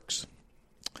FreedomWorks.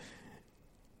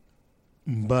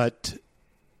 But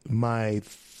my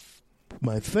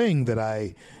thing that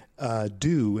I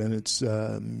do, and it's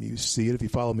you see it if you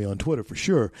follow me on Twitter for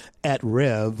sure, at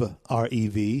Rev,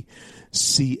 R-E-V-C-L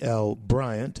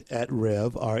Bryant, at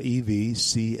Rev,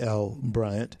 R-E-V-C-L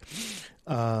Bryant.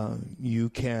 You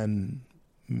can,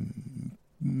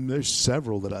 there's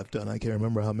several that I've done. I can't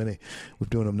remember how many. We're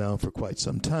doing them now for quite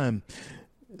some time.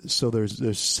 So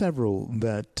there's several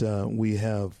that we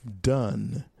have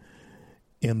done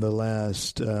in the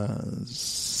last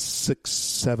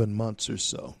 6-7 months or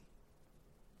so.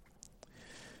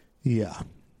 Yeah.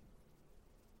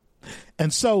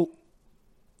 And so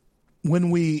when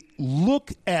we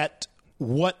look at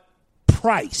what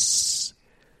price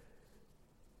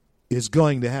is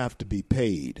going to have to be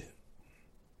paid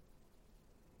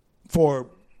for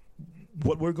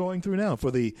what we're going through now, for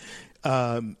the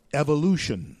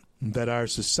evolution that our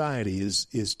society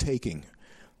is taking.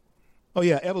 Oh,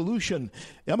 yeah, evolution.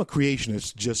 I'm a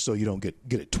creationist, just so you don't get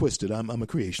it twisted. I'm a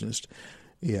creationist.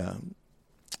 Yeah.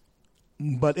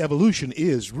 But evolution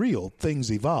is real.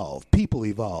 Things evolve. People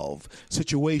evolve.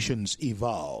 Situations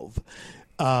evolve.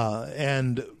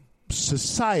 And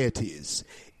societies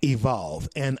evolve.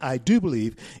 And I do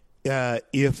believe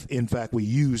if, in fact, we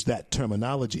use that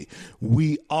terminology,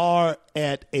 we are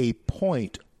at a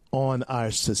point on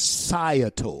our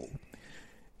societal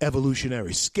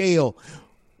evolutionary scale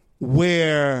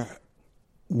where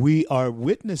we are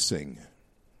witnessing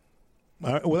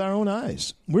with our own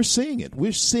eyes. We're seeing it.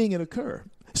 We're seeing it occur.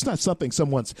 It's not something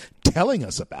someone's telling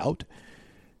us about.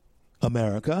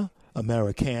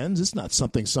 Americans. It's not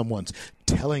something someone's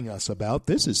telling us about.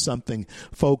 This is something,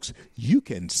 folks, you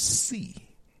can see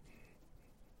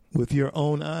with your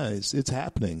own eyes. It's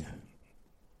happening.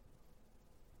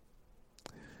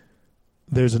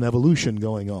 There's an evolution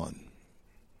going on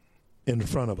in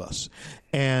front of us.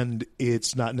 And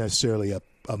it's not necessarily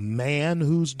a man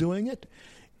who's doing it,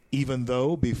 even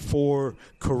though before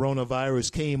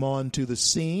coronavirus came onto the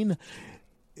scene,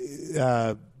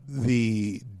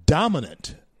 the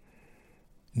dominant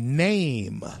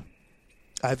name,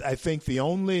 I think the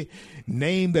only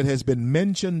name that has been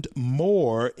mentioned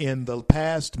more in the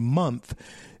past month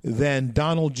than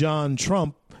Donald John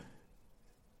Trump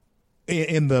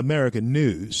in the American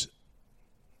news,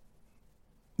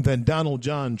 than Donald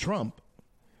John Trump,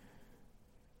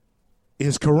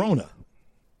 is Corona.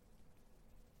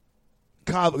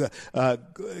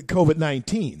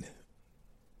 COVID-19.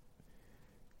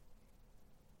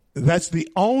 That's the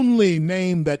only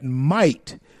name that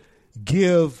might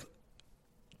give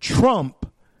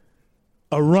Trump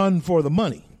a run for the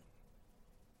money.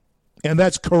 And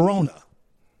that's Corona.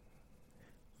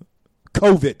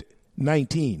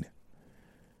 COVID-19.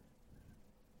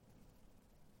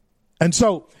 And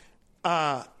so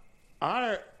our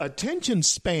attention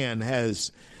span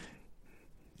has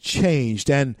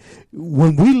changed. And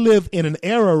when we live in an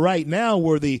era right now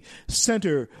where the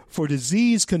Center of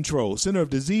Disease Control,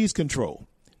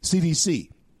 CDC,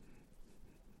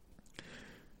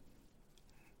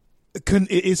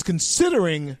 is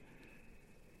considering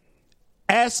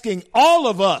asking all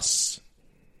of us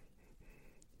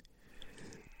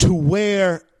to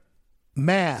wear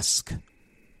masks.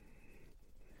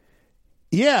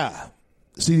 Yeah.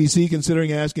 CDC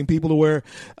considering asking people to wear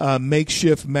a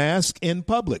makeshift mask in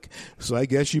public. So I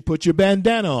guess you put your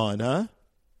bandana on, huh?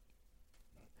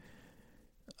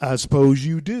 I suppose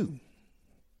you do.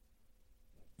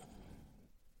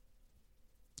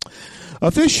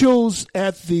 Officials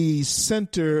at the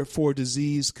Center for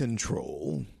Disease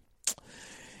Control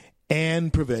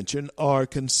and Prevention are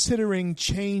considering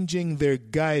changing their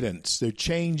guidance. They're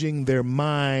changing their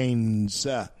minds.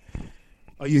 Are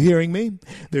you hearing me?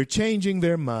 They're changing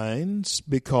their minds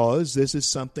because this is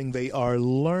something they are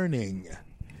learning.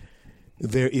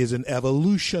 There is an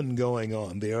evolution going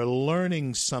on. They are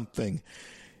learning something.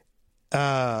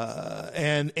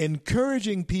 And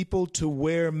encouraging people to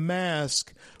wear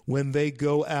masks when they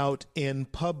go out in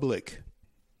public.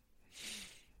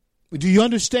 Do you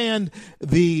understand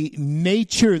the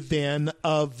nature then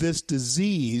of this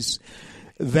disease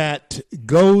that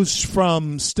goes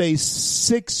from, stay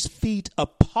 6 feet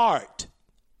apart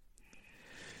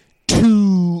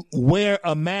to wear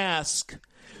a mask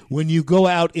when you go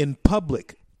out in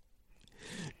public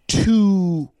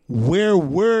to where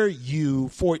were you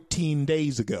 14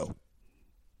 days ago?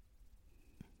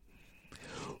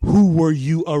 Who were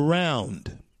you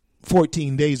around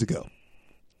 14 days ago?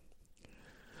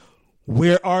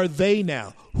 Where are they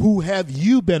now? Who have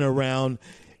you been around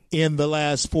in the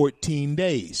last 14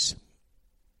 days?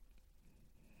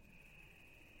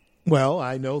 Well,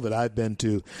 I know that I've been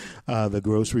to the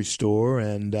grocery store,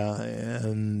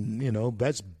 and you know,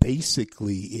 that's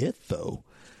basically it, though.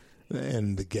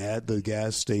 And the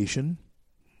gas station,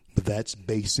 but that's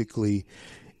basically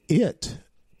it.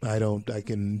 I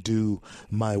can do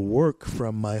my work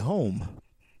from my home.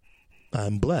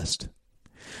 I'm blessed.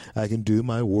 I can do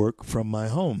my work from my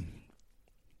home,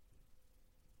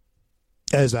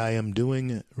 as I am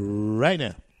doing right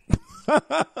now.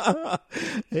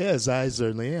 Yes, I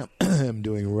certainly am. I'm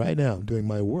doing right now. I'm doing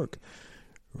my work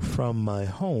from my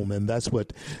home, and that's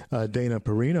what Dana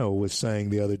Perino was saying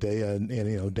the other day. And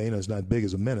you know, Dana's not big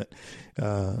as a minute,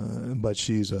 but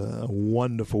she's a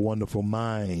wonderful, wonderful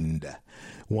mind,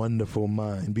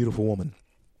 beautiful woman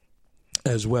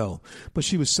as well. But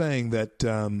she was saying that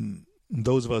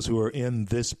those of us who are in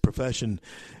this profession,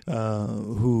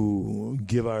 who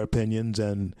give our opinions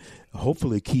and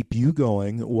hopefully keep you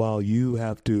going while you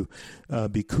have to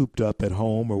be cooped up at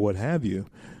home or what have you,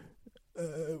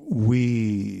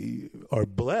 we are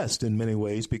blessed in many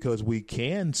ways because we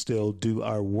can still do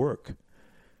our work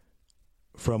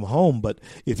from home. But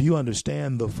if you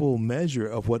understand the full measure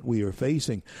of what we are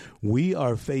facing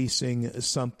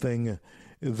something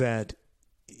that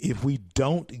if we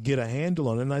don't get a handle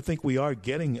on it, and I think we are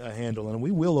getting a handle on it,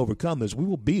 we will overcome this. We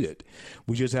will beat it.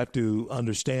 We just have to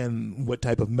understand what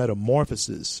type of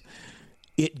metamorphosis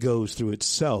it goes through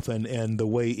itself and the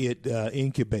way it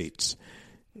incubates,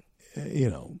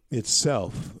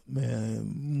 itself,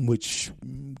 which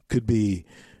could be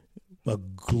a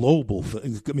global,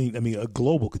 a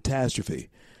global catastrophe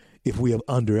if we have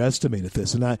underestimated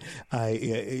this. And I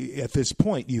at this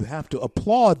point, you have to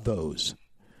applaud those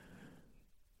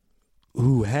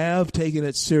who have taken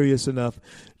it serious enough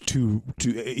to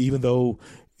even though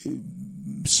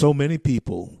so many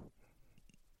people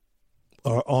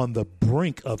are on the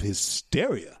brink of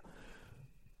hysteria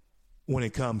when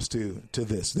it comes to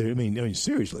this. I mean,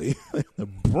 seriously, the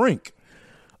brink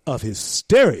of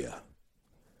hysteria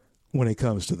when it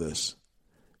comes to this.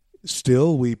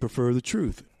 Still, we prefer the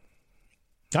truth.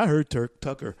 I heard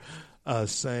Tucker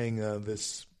saying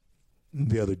this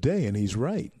the other day, and he's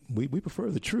right. We prefer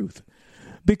the truth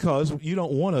because you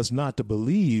don't want us not to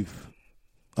believe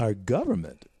our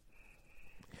government.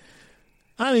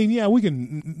 I mean, yeah, we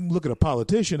can look at a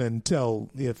politician and tell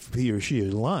if he or she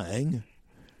is lying.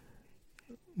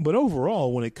 But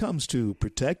overall, when it comes to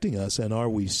protecting us and are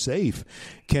we safe,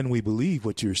 can we believe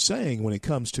what you're saying when it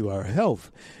comes to our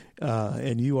health,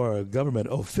 and you are a government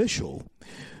official,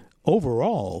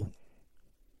 overall,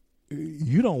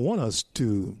 you don't want us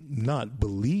to not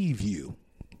believe you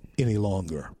any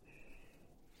longer.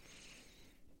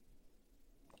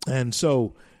 And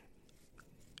so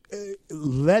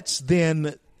let's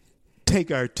then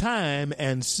take our time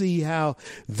and see how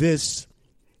this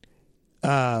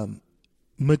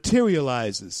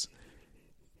materializes.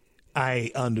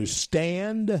 I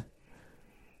understand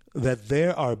that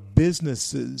there are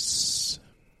businesses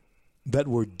that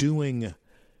were doing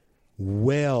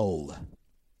well.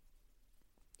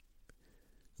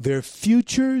 Their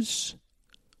futures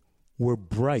were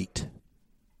bright.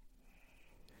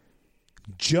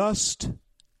 Just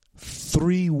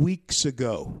 3 weeks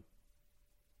ago.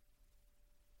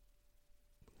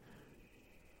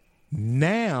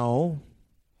 Now,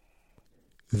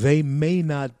 they may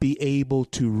not be able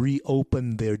to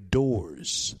reopen their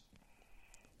doors.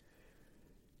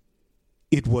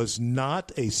 It was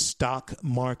not a stock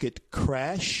market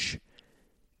crash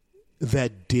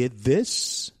that did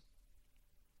this.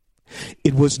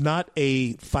 It was not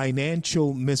a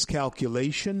financial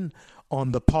miscalculation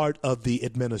on the part of the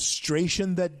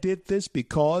administration that did this,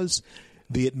 because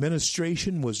the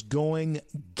administration was going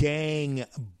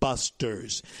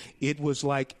gangbusters. It was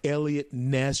like Elliot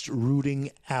Ness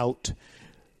rooting out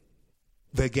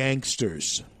the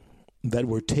gangsters that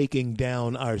were taking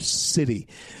down our city,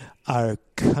 our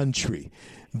country.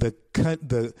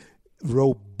 The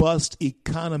robust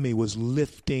economy was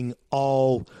lifting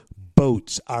all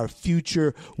boats. Our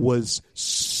future was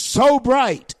so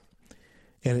bright,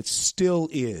 and it still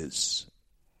is,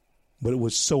 but it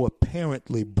was so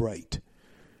apparently bright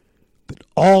that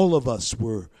all of us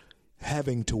were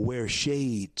having to wear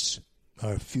shades.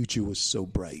 Our future was so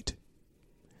bright.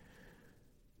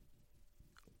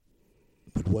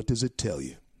 But what does it tell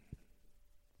you?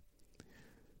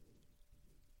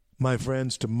 My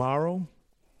friends, tomorrow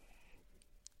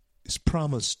is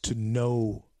promised to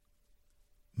no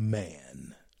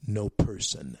man, no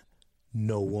person,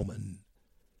 no woman,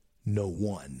 no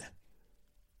one.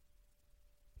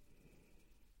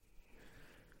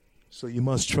 So you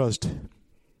must trust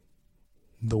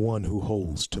the one who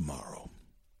holds tomorrow.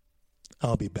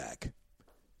 I'll be back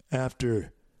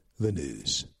after the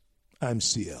news. I'm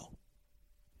CL.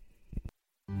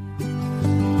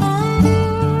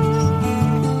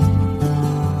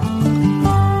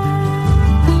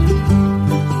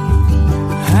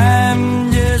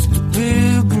 I'm just a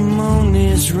pilgrim on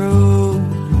this road,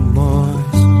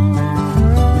 boys.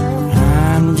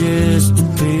 I'm just a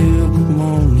pilgrim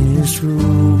on this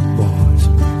road, boys.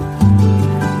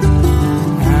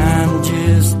 I'm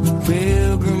just a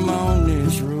pilgrim on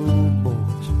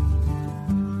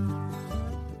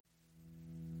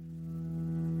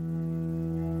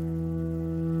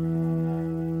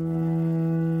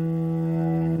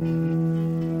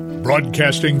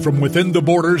Broadcasting from within the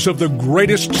borders of the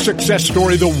greatest success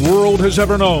story the world has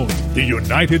ever known, the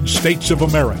United States of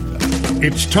America.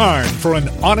 It's time for an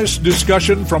honest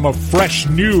discussion from a fresh,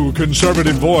 new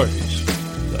conservative voice.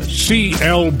 The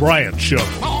C.L. Bryant Show.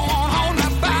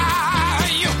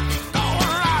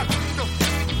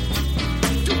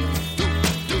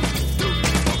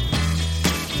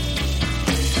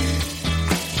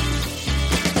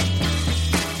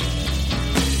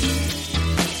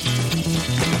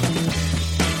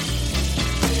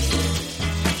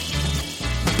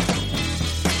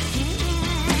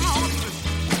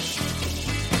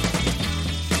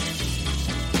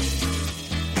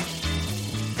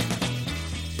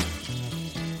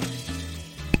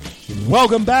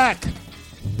 Welcome back.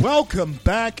 Welcome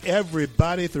back,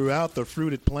 everybody, throughout the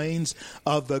fruited plains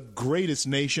of the greatest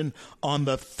nation on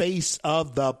the face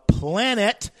of the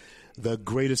planet, the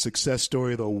greatest success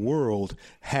story the world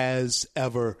has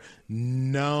ever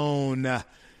known.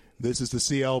 This is the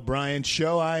C.L. Bryant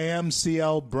Show. I am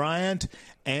C.L. Bryant,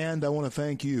 and I want to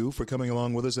thank you for coming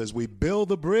along with us as we build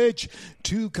the bridge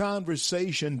to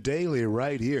conversation daily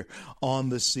right here on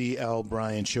the C.L.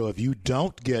 Bryant Show. If you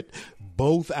don't get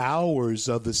both hours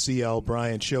of the C.L.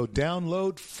 Bryant Show,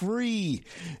 download free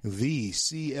the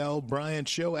C.L. Bryant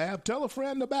Show app. Tell a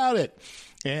friend about it.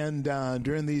 And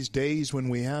during these days when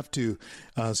we have to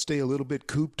stay a little bit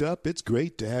cooped up, it's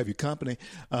great to have your company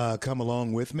come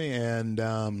along with me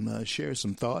and share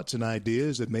some thoughts and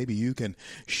ideas that maybe you can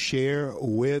share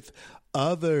with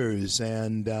others.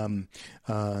 And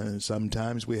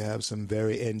sometimes we have some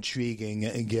very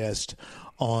intriguing guests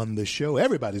on the show.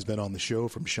 Everybody's been on the show,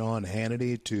 from Sean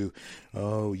Hannity to,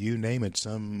 you name it,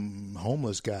 some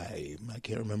homeless guy. I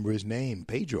can't remember his name.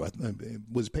 Pedro.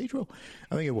 Was it Pedro?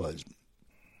 I think it was.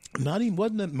 Not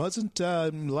even wasn't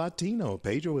Latino.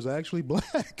 Pedro was actually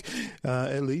black.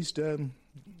 At least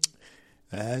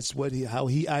that's how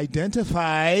he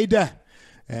identified,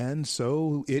 and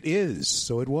so it is.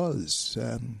 So it was.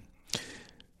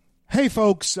 Hey,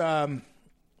 folks.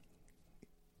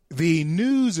 The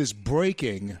news is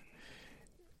breaking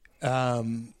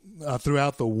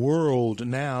throughout the world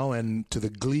now, and to the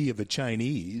glee of the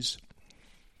Chinese,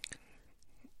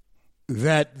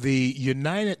 that the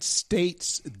United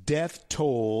States death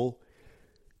toll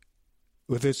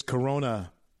with this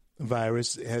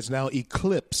coronavirus has now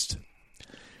eclipsed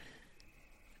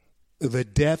the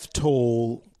death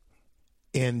toll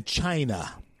in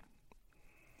China.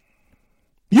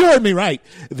 You heard me right.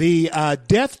 The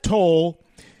death toll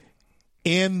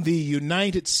in the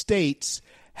United States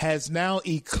has now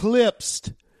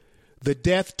eclipsed the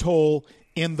death toll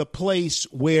in the place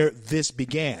where this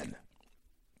began.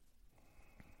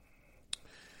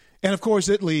 And, of course,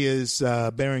 Italy is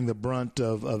bearing the brunt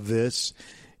of this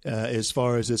as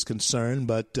far as is concerned,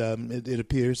 but it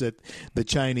appears that the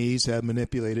Chinese have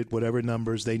manipulated whatever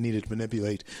numbers they needed to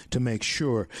manipulate to make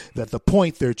sure that the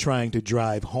point they're trying to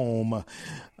drive home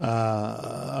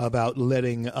about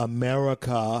letting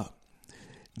America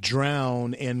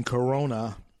drown in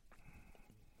corona.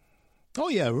 Oh,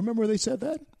 yeah, remember they said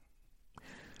that?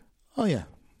 Oh, yeah.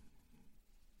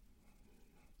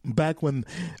 Back when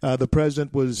the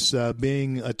president was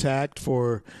being attacked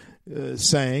for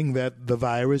saying that the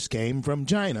virus came from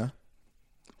China,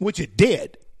 which it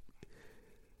did.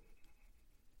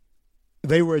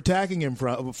 They were attacking him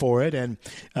for it, and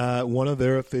one of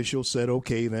their officials said,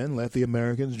 okay, then, let the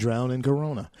Americans drown in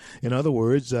corona. In other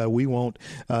words, we won't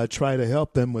try to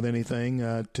help them with anything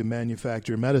to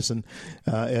manufacture medicine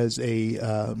as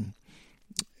a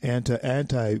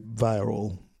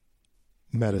antiviral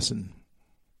medicine.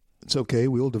 It's okay.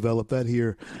 We'll develop that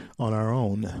here on our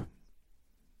own.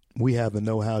 We have the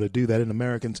know-how to do that. And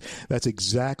Americans, that's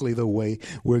exactly the way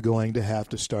we're going to have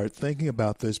to start thinking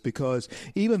about this, because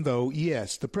even though,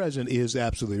 yes, the president is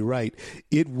absolutely right,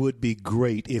 it would be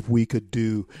great if we could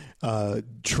do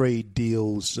trade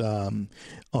deals on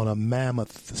a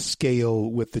mammoth scale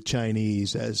with the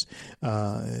Chinese, as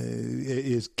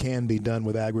can be done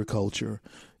with agriculture,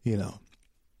 you know.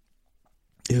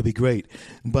 It'll be great.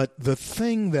 But the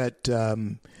thing that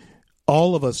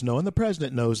all of us know, and the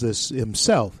president knows this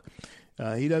himself,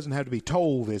 he doesn't have to be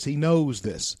told this, he knows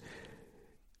this.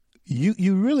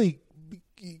 You really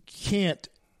can't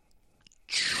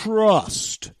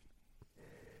trust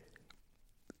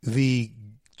the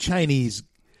Chinese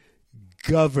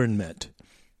government,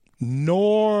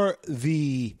 nor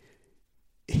the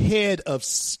head of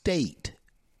state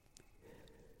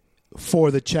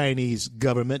for the Chinese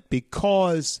government,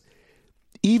 because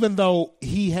even though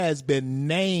he has been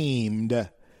named,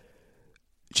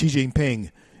 Xi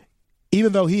Jinping,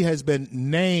 even though he has been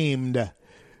named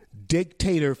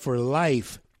dictator for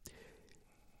life,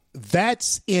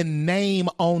 That's in name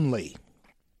only.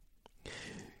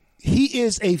 He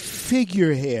is a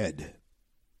figurehead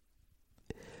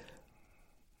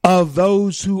of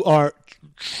those who are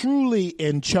truly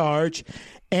in charge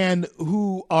and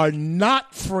who are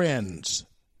not friends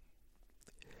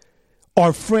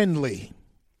or friendly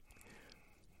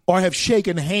or have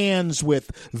shaken hands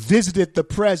with, visited the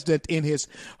president in his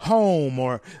home,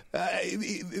 or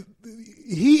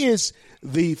he is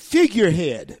the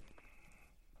figurehead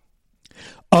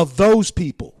of those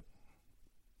people.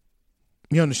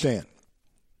 You understand?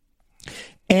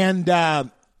 And they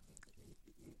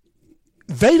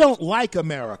don't like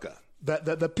America.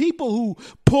 The people who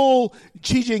pull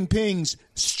Xi Jinping's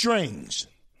strings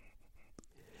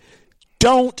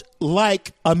don't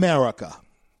like America.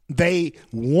 They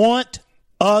want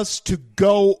us to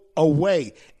go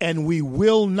away, and we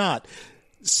will not.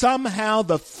 Somehow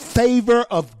the favor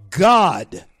of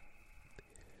God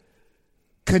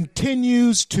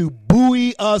continues to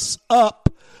buoy us up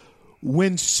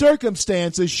when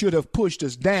circumstances should have pushed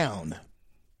us down.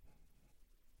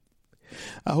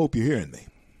 I hope you're hearing me.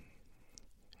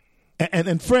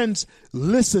 And friends,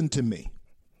 listen to me.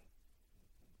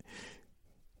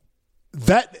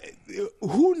 That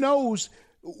who knows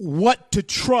what to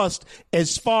trust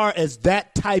as far as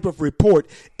that type of report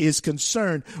is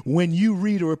concerned when you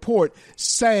read a report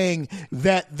saying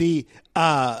that the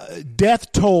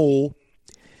death toll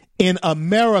in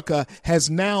America has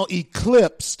now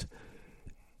eclipsed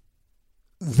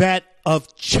that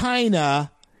of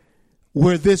China,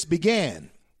 where this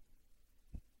began.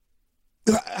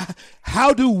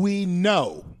 How do we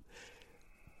know?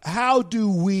 How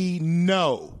do we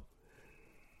know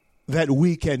that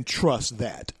we can trust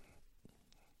that?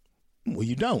 Well,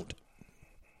 you don't,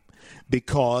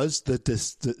 because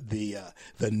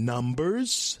the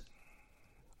numbers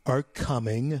are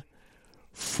coming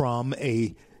from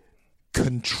a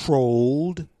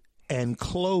controlled and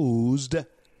closed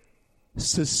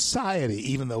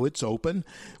society, even though it's open,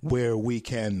 where we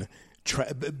can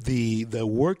the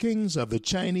workings of the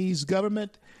Chinese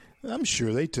government. I'm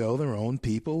sure they tell their own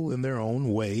people in their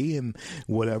own way, in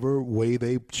whatever way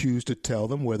they choose to tell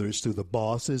them, whether it's through the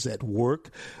bosses at work,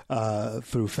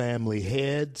 through family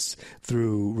heads,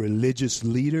 through religious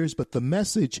leaders. But the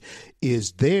message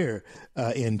is there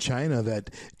in China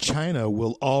that China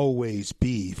will always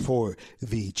be for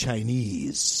the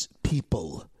Chinese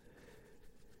people.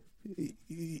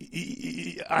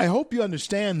 I hope you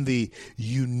understand the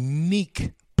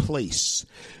unique place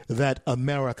that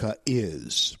America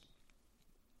is.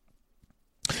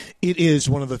 It is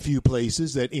one of the few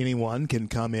places that anyone can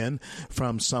come in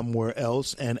from somewhere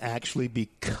else and actually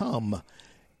become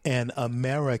an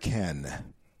American.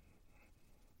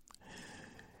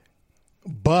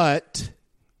 But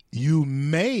you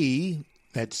may,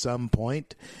 at some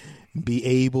point, be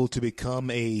able to become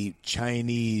a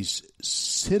Chinese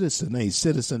citizen, a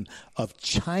citizen of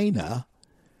China,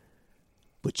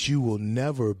 but you will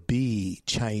never be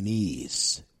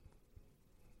Chinese.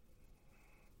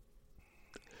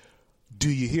 Do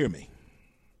you hear me?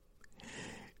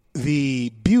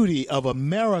 The beauty of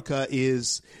America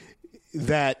is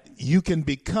that you can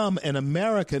become an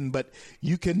American, but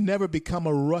you can never become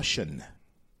a Russian.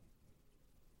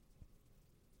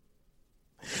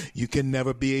 You can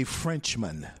never be a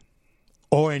Frenchman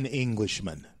or an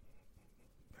Englishman.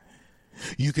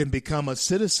 You can become a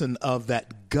citizen of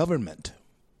that government,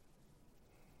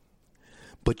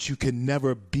 but you can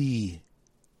never be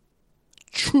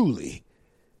truly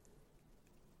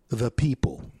the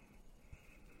people.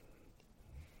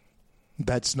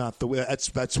 That's not the way.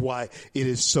 That's why it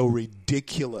is so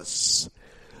ridiculous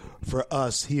for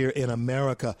us here in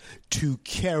America to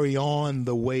carry on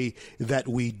the way that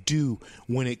we do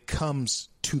when it comes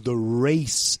to the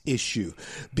race issue,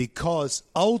 because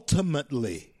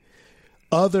ultimately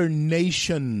other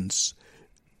nations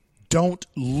don't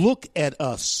look at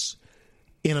us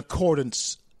in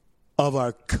accordance of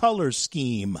our color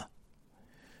scheme.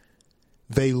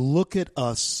 They look at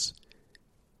us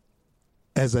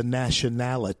as a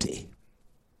nationality.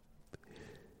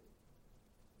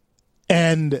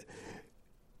 And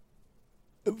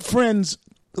friends,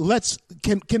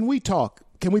 can we talk?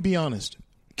 Can we be honest?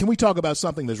 Can we talk about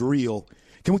something that's real?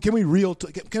 Can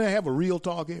I have a real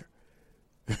talk here?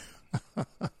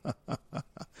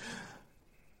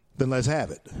 Then let's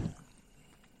have it.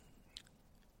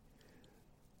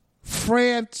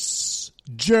 France,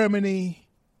 Germany,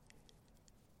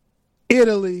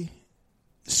 Italy,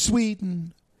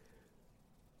 Sweden,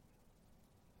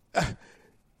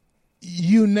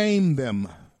 you name them.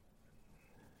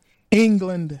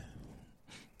 England,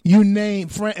 you name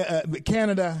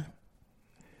Canada,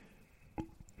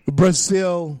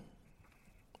 Brazil,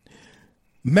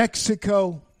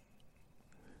 Mexico,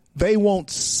 they won't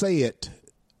say it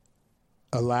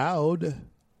aloud.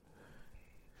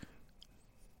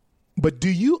 But do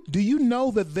you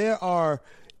know that there are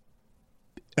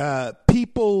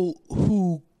people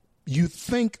who you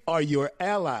think are your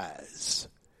allies?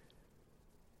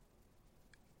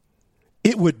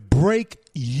 It would break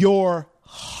your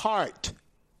heart.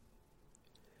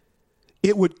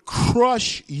 It would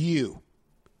crush you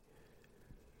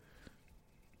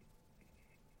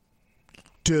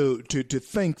to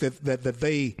think that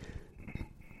they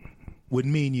would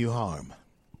mean you harm.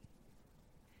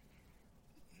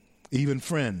 Even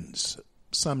friends,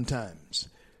 sometimes.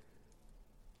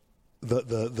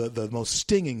 The most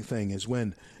stinging thing is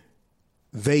when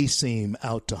they seem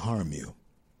out to harm you.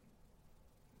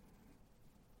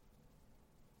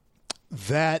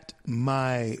 That,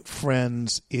 my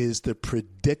friends, is the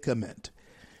predicament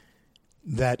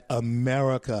that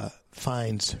America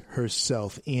finds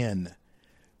herself in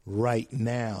right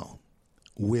now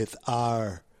with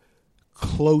our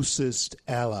closest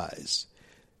allies.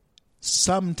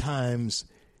 Sometimes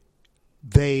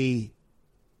they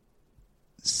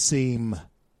seem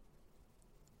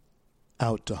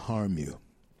out to harm you,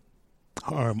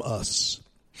 harm us.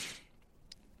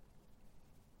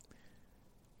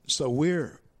 So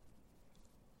we're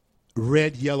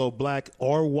red, yellow, black,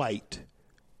 or white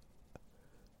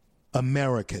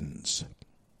Americans.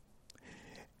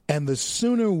 And the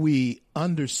sooner we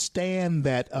understand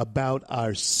that about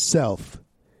ourselves,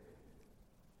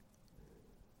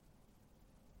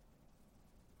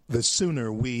 the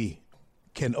sooner we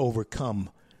can overcome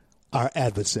our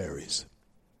adversaries.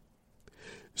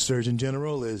 Surgeon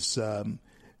General is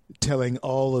telling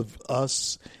all of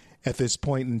us at this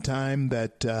point in time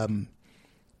that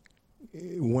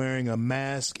wearing a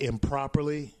mask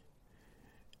improperly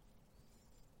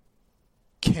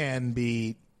can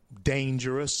be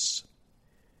dangerous.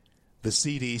 The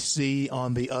CDC,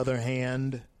 on the other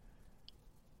hand,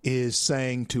 is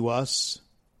saying to us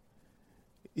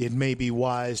it may be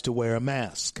wise to wear a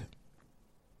mask.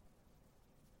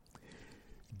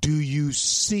 Do you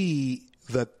see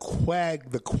the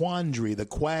quandary, the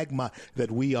quagmire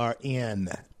that we are in?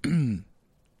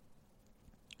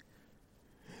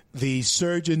 The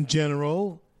Surgeon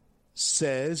General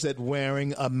says that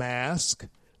wearing a mask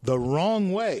the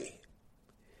wrong way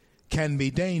can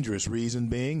be dangerous. Reason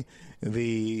being,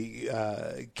 the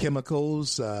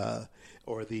chemicals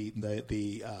or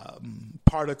the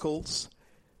particles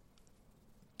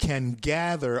can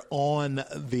gather on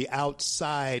the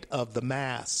outside of the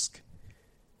mask.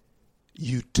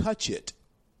 You touch it,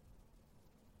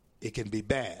 it can be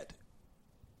bad.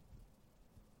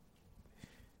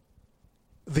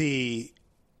 The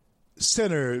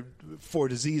Center for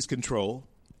Disease Control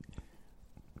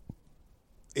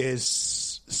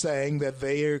is saying that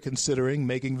they are considering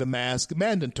making the mask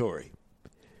mandatory.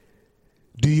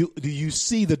 Do you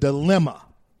see the dilemma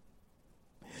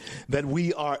that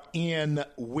we are in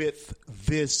with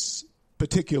this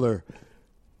particular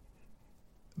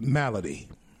malady,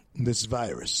 this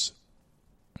virus?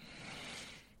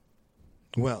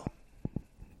 Well,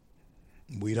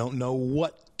 we don't know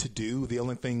what to do. The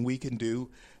only thing we can do,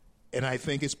 and I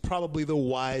think it's probably the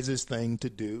wisest thing to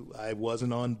do. I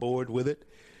wasn't on board with it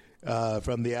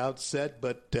from the outset,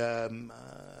 but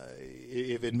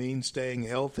if it means staying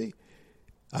healthy,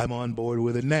 I'm on board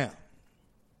with it now.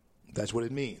 That's what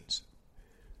it means.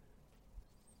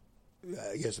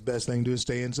 I guess the best thing to do is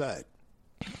stay inside.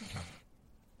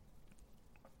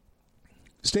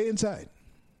 Stay inside.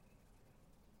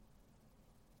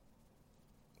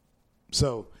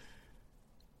 So,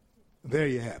 there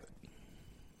you have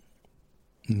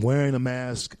it. Wearing a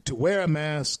mask, to wear a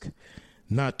mask,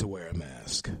 not to wear a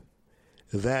mask.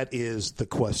 That is the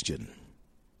question.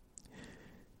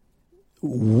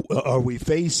 Are we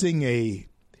facing a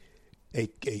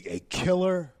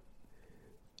killer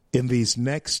in these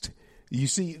next? You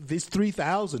see, these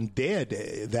 3,000 dead,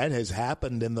 that has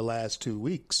happened in the last 2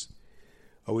 weeks.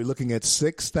 Are we looking at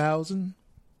 6,000,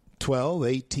 12,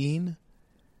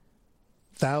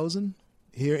 18,000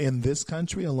 here in this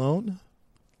country alone?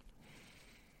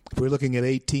 If we're looking at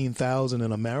 18,000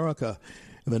 in America,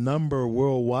 the number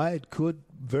worldwide could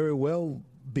very well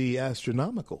be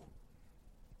astronomical.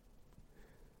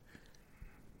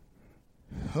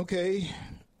 Okay.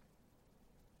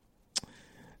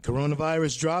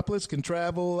 Coronavirus droplets can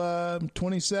travel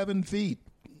 27 feet.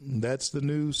 That's the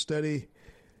new study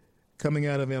coming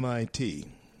out of MIT.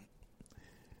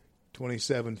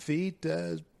 27 feet,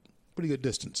 pretty good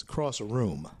distance across a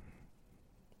room.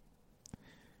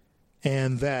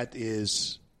 And that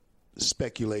is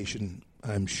speculation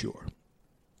I'm sure.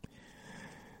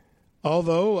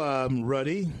 Although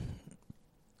ruddy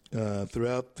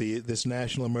throughout this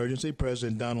national emergency,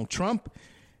 President Donald Trump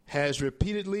has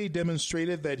repeatedly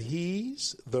demonstrated that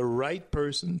he's the right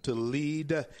person to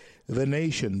lead the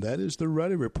nation. That is the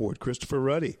Ruddy Report. Christopher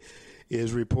Ruddy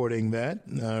is reporting that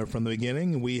from the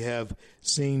beginning. We have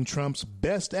seen Trump's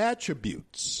best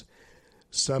attributes.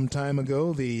 Some time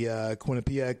ago, the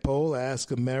Quinnipiac poll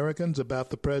asked Americans about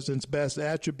the president's best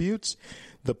attributes.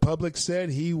 The public said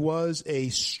he was a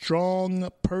strong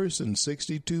person,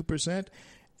 62%,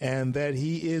 and that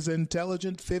he is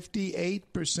intelligent,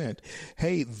 58%.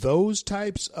 Hey, those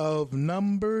types of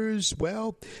numbers,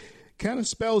 well, kind of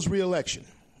spells re-election.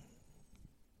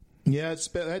 Yeah,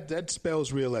 that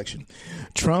spells re-election.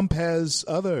 Trump has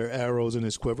other arrows in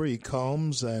his quiver. He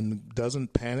calms and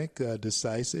doesn't panic,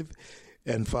 decisive,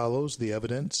 and follows the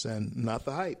evidence and not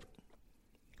the hype.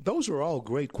 Those are all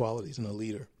great qualities in a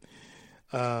leader.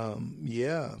 On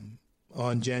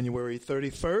January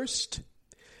 31st,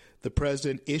 the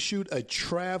president issued a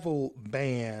travel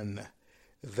ban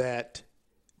that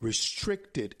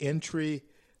restricted entry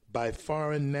by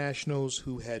foreign nationals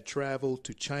who had traveled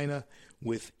to China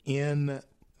within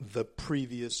the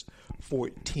previous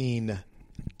 14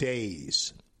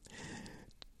 days.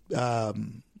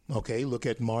 Look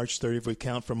at March 30th. If we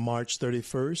count from March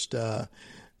 31st,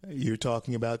 you're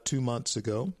talking about 2 months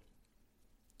ago.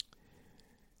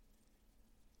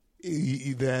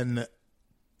 Then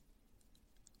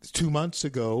 2 months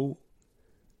ago,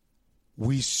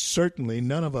 we certainly,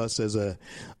 none of us as a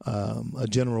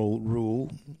general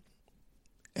rule,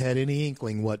 had any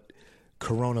inkling what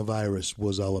coronavirus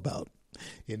was all about.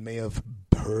 It may have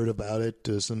heard about it,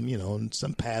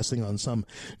 some passing on some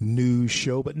news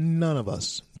show, but none of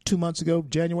us. 2 months ago,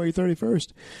 January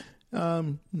 31st,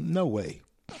 no way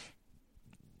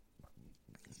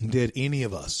did any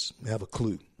of us have a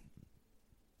clue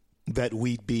that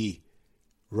we'd be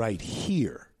right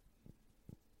here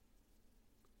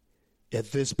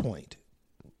at this point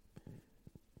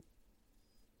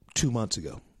 2 months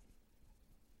ago.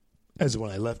 As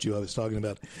when I left you, I was talking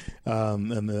about,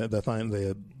 and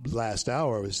the last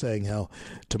hour, I was saying how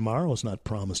tomorrow's not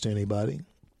promised to anybody,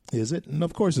 is it? And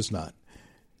of course it's not.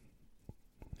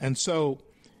 And so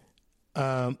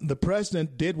the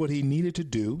president did what he needed to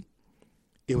do.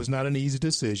 It was not an easy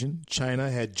decision. China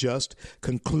had just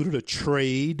concluded a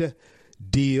trade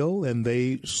deal, and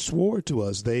they swore to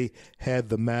us they had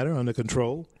the matter under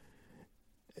control.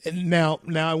 And now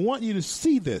I want you to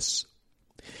see this.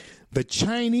 The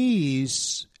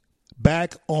Chinese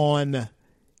back in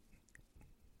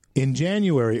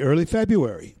January, early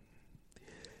February,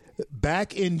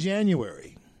 back in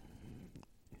January,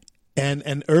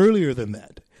 and earlier than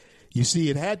that, you see,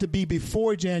 it had to be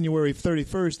before January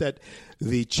 31st that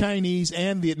the Chinese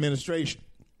and the administration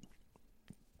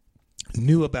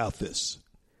knew about this,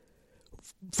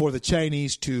 for the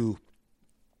Chinese to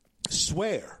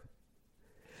swear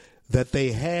that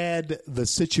they had the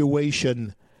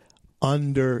situation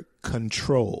under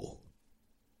control.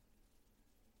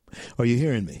 Are you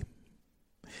hearing me?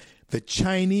 The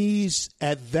Chinese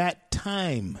at that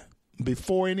time,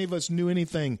 before any of us knew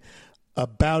anything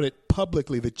about it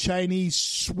publicly, the Chinese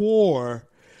swore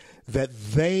that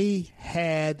they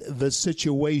had the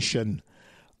situation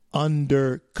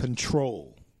under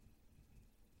control.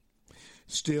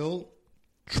 Still,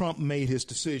 Trump made his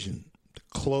decision to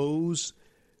close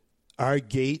our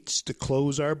gates, to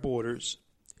close our borders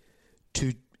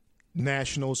to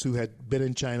nationals who had been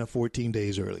in China 14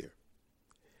 days earlier.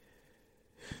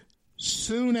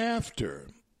 Soon after,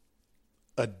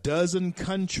 a dozen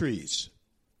countries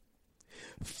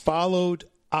followed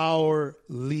our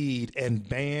lead and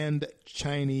banned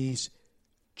Chinese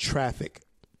traffic.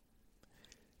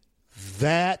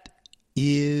 That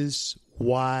is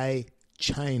why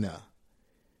China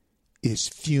is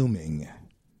fuming.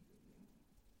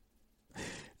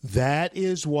 That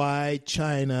is why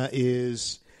China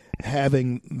is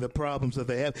having the problems that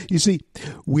they have. You see,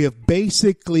 we have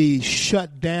basically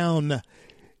shut down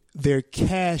their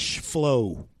cash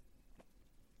flow.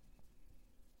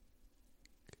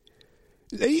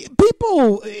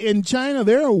 People in China,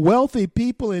 there are wealthy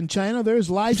people in China. There's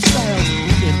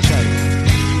lifestyles in China.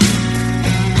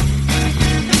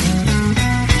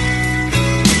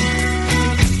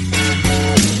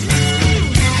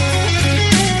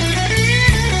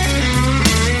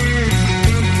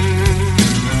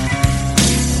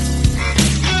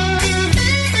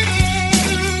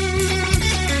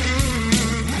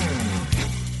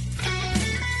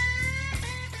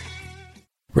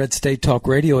 Red State Talk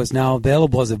Radio is now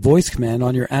available as a voice command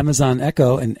on your Amazon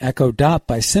Echo and Echo Dot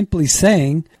by simply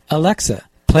saying, Alexa,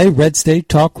 Play Red State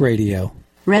Talk Radio.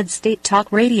 Red State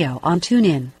Talk Radio on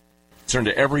TuneIn. Concern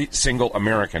to every single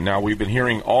American. Now, we've been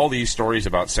hearing all these stories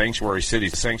about sanctuary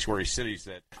cities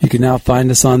that... You can now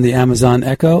find us on the Amazon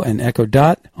Echo and Echo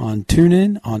Dot, on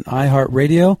TuneIn, on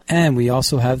iHeartRadio, and we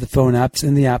also have the phone apps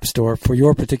in the App Store for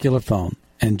your particular phone.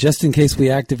 And just in case we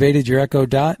activated your Echo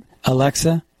Dot,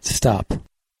 Alexa, stop.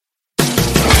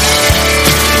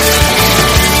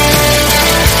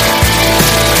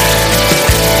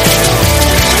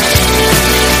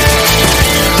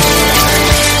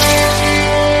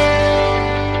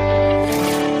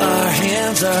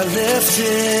 Are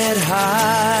lifted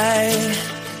high.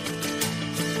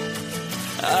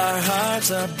 Our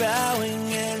hearts are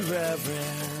bowing in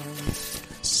reverence.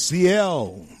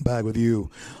 CL back with you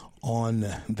on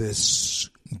this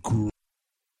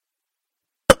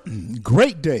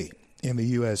great day in the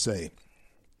USA.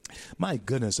 My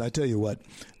goodness, I tell you what.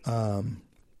 Of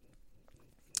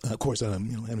course, I don't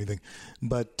have anything,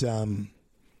 but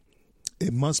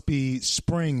it must be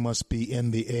spring. Must be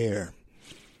in the air.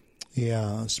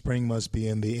 Yeah, spring must be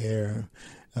in the air.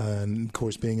 And, of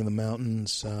course, being in the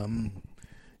mountains,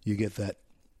 you get that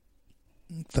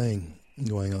thing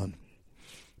going on.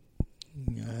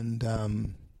 And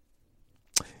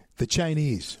the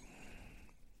Chinese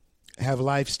have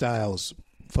lifestyles,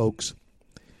 folks.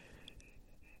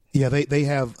 Yeah, they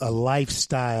have a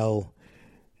lifestyle.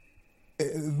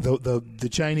 The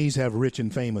Chinese have rich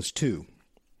and famous, too.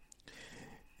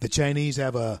 The Chinese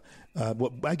have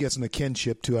I guess in a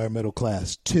kinship to our middle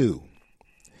class, too.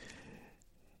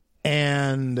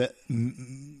 And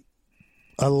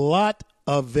a lot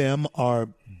of them are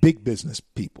big business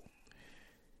people.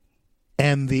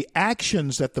 And the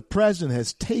actions that the president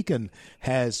has taken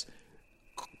has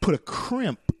put a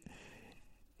crimp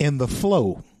in the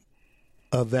flow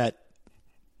of that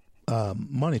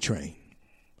money train.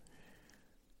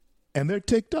 And they're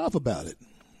ticked off about it,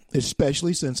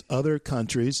 especially since other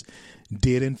countries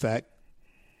did, in fact,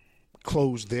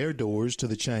 close their doors to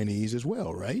the Chinese as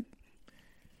well, right?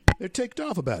 They're ticked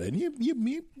off about it. And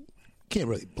you can't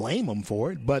really blame them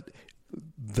for it, but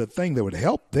the thing that would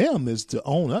help them is to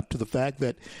own up to the fact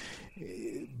that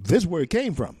this is where it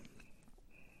came from.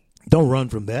 Don't run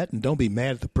from that, and don't be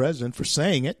mad at the president for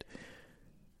saying it.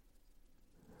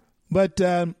 But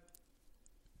the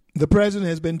president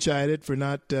has been chided for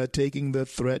not taking the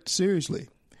threat seriously.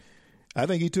 I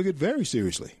think he took it very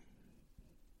seriously.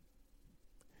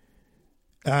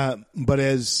 But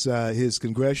as his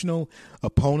congressional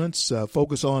opponents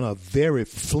focus on a very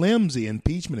flimsy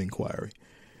impeachment inquiry,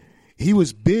 he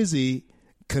was busy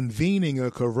convening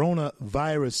a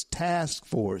coronavirus task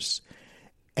force,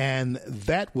 and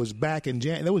that was back in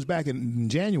January.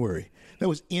 That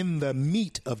was in the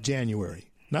meat of January,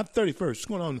 not 31st. It's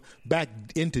going on back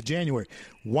into January,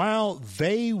 while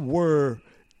they were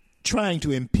trying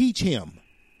to impeach him.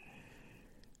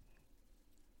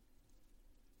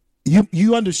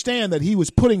 You understand that he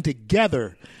was putting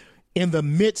together, in the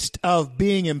midst of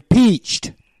being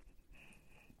impeached,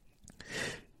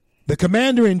 the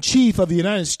commander-in-chief of the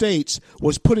United States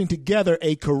was putting together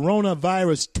a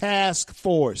coronavirus task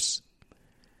force.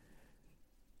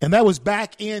 And that was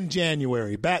back in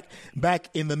January, back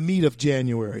in the meat of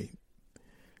January,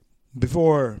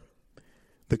 before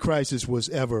the crisis was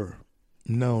ever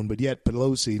known. But yet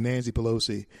Nancy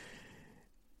Pelosi,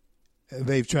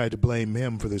 they've tried to blame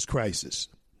him for this crisis.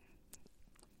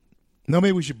 No,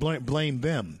 maybe we should blame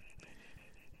them,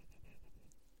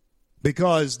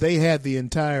 because they had the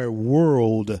entire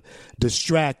world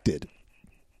distracted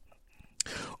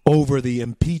over the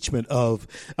impeachment of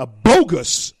a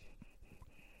bogus,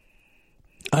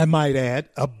 I might add,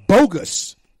 a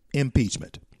bogus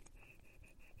impeachment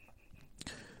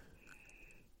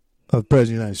of the President of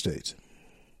the United States.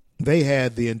 They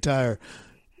had the entire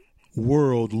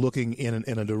world looking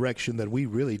in a direction that we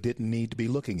really didn't need to be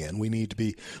looking in. We need to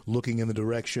be looking in the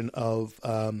direction of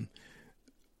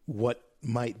what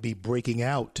might be breaking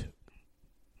out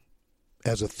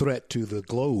as a threat to the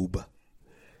globe.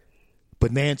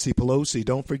 But Nancy Pelosi,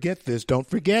 don't forget this, don't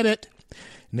forget it.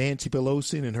 Nancy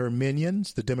Pelosi and her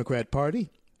minions, the Democrat Party,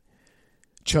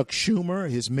 Chuck Schumer,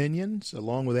 his minions,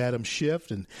 along with Adam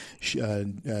Schiff and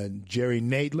Jerry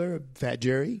Nadler, Fat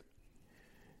Jerry.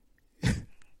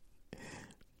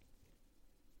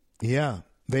 Yeah,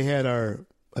 they had our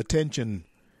attention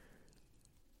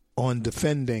on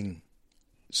defending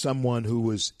someone who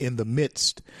was in the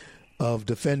midst of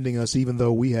defending us, even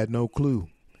though we had no clue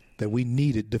that we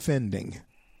needed defending.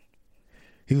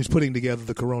 He was putting together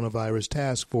the coronavirus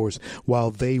task force while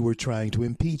they were trying to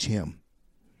impeach him.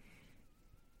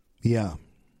 Yeah.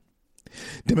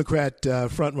 Democrat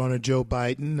frontrunner Joe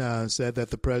Biden said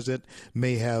that the president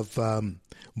may have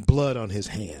blood on his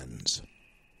hands.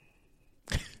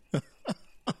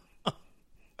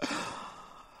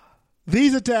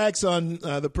 These attacks on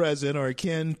the president are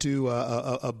akin to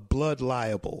a blood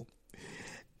libel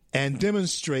and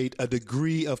demonstrate a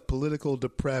degree of political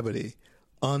depravity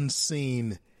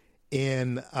unseen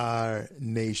in our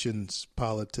nation's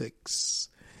politics.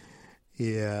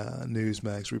 Yeah,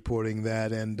 Newsmax reporting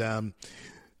that. And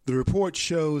the report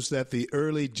shows that in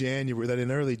early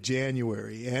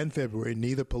January and February,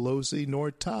 neither Pelosi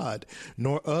nor Todd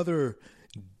nor other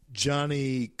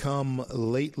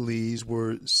Johnny-come-latelys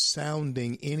were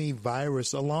sounding any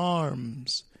virus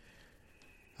alarms.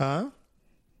 Huh?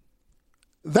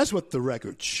 That's what the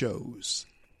record shows.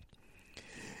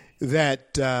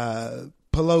 That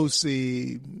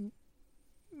Pelosi,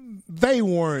 they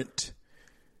weren't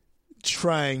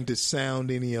trying to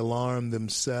sound any alarm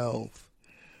themselves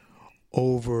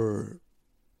over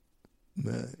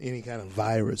any kind of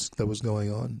virus that was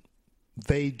going on.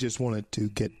 They just wanted to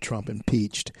get Trump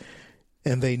impeached,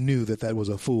 and they knew that that was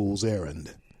a fool's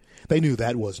errand. They knew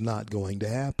that was not going to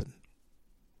happen.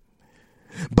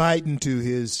 Biden, to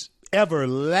his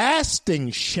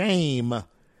everlasting shame,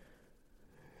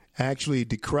 actually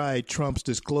decried Trump's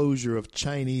disclosure of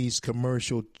Chinese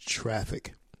commercial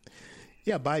traffic.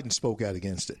 Yeah, Biden spoke out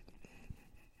against it.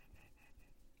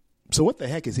 So what the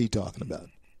heck is he talking about?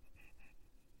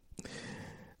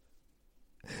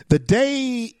 The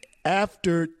day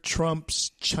after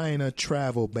Trump's China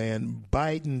travel ban,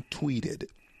 Biden tweeted,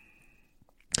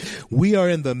 "We are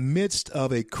in the midst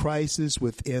of a crisis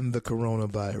within the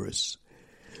coronavirus.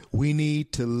 We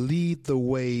need to lead the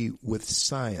way with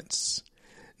science,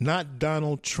 not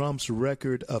Donald Trump's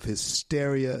record of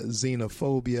hysteria,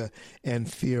 xenophobia,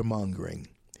 and fear-mongering.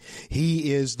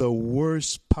 He is the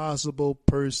worst possible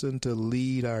person to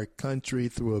lead our country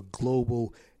through a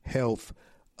global health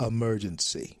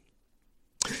emergency."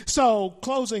 So,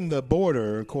 closing the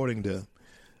border, according to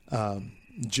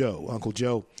Uncle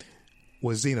Joe,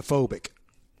 was xenophobic,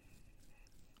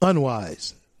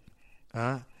 unwise,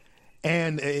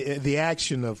 and the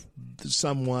action of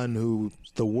someone who's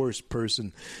the worst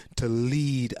person to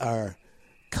lead our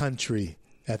country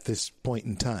at this point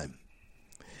in time.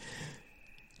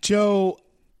 Joe,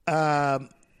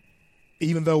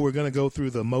 even though we're going to go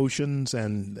through the motions,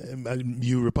 and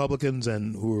you Republicans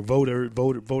and who are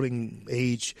voting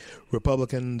age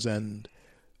Republicans, and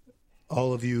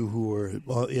all of you who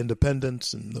are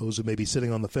independents and those who may be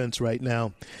sitting on the fence right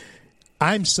now,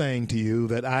 I'm saying to you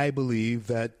that I believe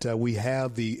that we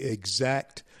have the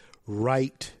exact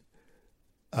right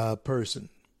person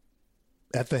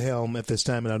at the helm at this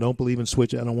time, and I don't believe in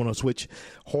switch. I don't want to switch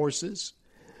horses.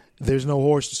 There's no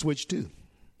horse to switch to.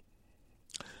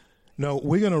 No,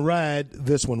 we're going to ride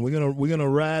this one. We're going to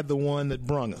ride the one that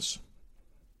brung us.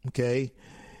 Okay,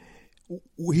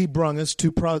 he brung us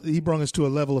to a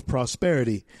level of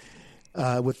prosperity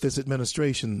with this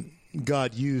administration.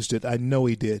 God used it. I know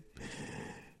He did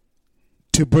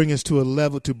to bring us to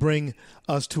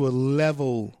a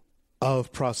level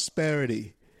of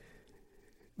prosperity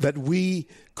that we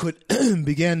could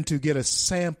begin to get a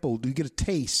sample, to get a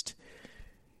taste.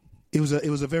 It was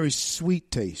a very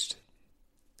sweet taste.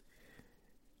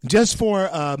 Just for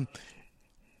a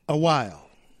while,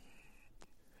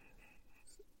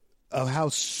 of how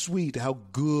sweet, how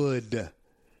good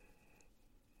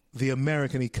the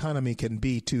American economy can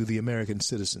be to the American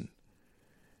citizen.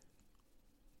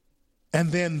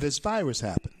 And then this virus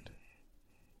happened.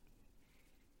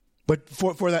 But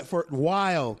for a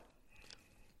while,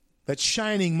 that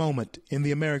shining moment in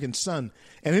the American sun,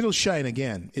 and it'll shine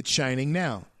again. It's shining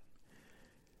now.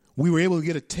 We were able to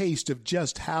get a taste of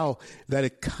just how that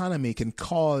economy can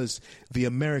cause the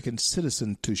American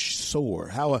citizen to soar.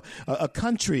 How a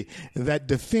country that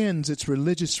defends its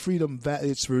religious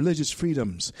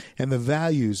freedoms and the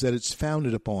values that it's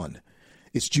founded upon,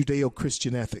 its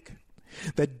Judeo-Christian ethic,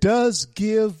 that does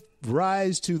give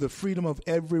rise to the freedom of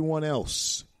everyone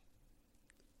else.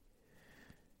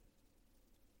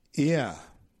 Yeah.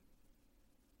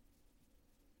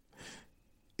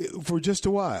 For just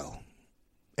a while.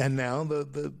 And now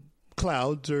the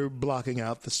clouds are blocking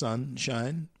out the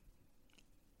sunshine.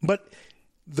 But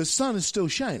the sun is still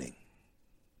shining.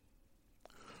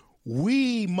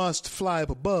 We must fly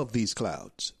up above these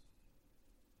clouds.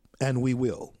 And we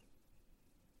will.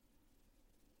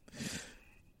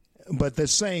 But the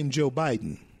same Joe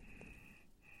Biden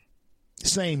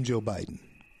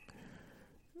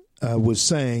was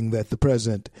saying that the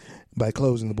president, by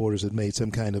closing the borders, had made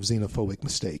some kind of xenophobic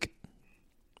mistake.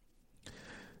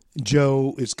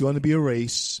 Joe, it's going to be a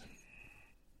race.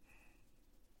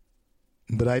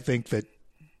 But I think that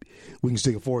we can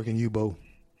stick a fork in you, Bo.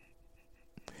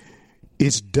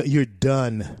 You're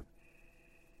done.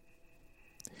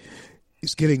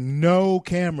 It's getting no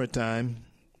camera time.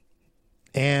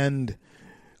 And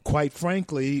quite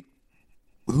frankly,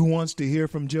 who wants to hear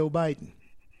from Joe Biden?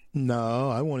 No,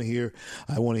 I want to hear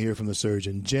from the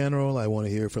Surgeon General. I want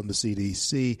to hear from the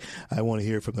CDC. I want to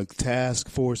hear from the task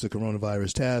force, the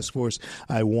coronavirus task force.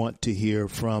 I want to hear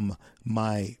from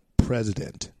my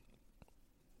president.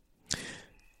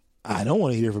 I don't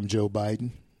want to hear from Joe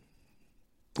Biden.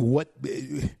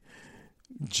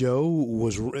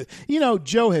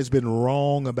 Joe has been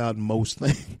wrong about most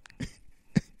things.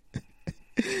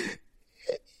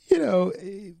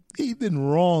 He's been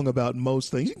wrong about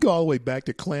most things. You can go all the way back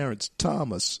to Clarence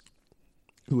Thomas,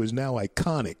 who is now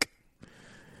iconic.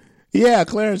 Yeah,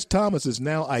 Clarence Thomas is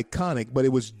now iconic, but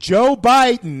it was Joe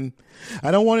Biden.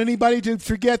 I don't want anybody to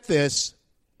forget this.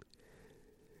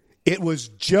 It was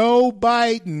Joe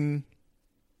Biden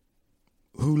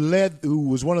who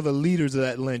was one of the leaders of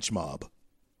that lynch mob.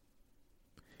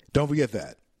 Don't forget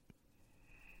that.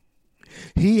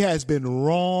 He has been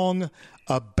wrong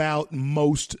about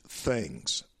most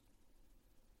things.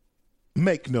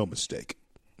 Make no mistake.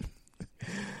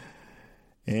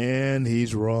 And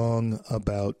he's wrong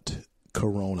about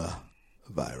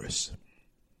coronavirus.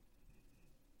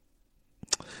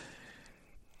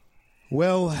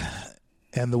 Well,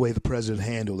 and the way the president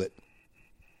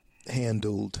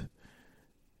handled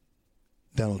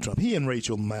Donald Trump. He and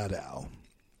Rachel Maddow,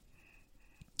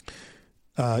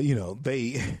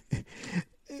 they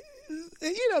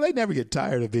never get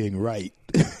tired of being right.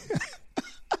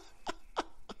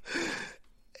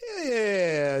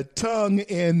 Yeah, tongue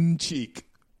in cheek.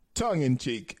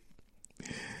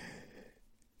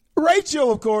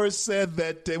 Rachel, of course, said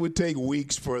that it would take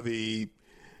weeks for the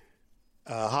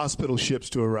hospital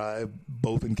ships to arrive,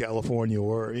 both in California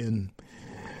or in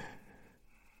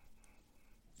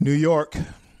New York.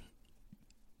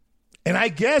 And I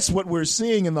guess what we're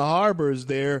seeing in the harbors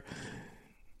there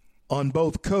on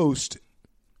both coasts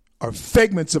are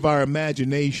figments of our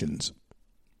imaginations,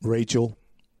 Rachel.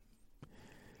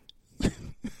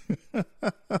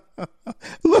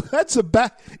 Look,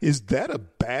 is that a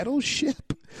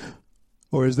battleship?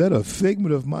 Or is that a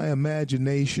figment of my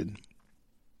imagination?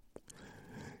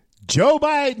 Joe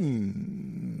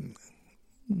Biden,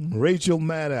 Rachel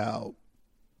Maddow.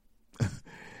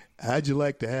 How'd you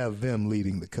like to have them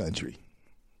leading the country?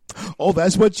 Oh,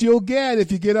 that's what you'll get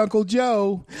if you get Uncle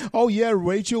Joe. Oh, yeah,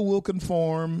 Rachel will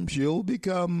conform. She'll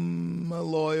become a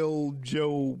loyal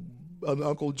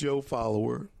Uncle Joe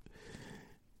follower.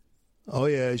 Oh,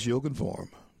 yeah, she'll conform.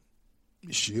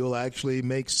 She'll actually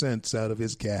make sense out of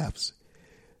his gaffes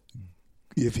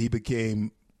if he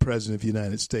became president of the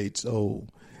United States. Oh,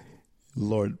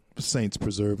 Lord, saints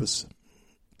preserve us.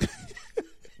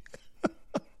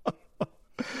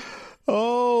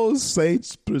 Oh,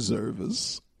 saints preserve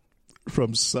us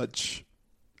from such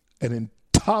an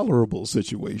intolerable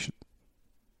situation.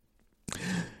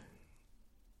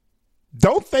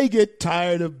 Don't they get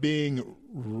tired of being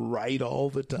right all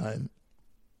the time?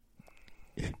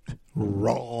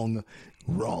 Wrong.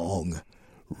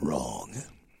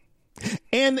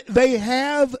 And they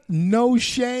have no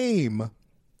shame.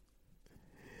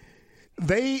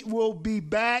 They will be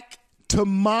back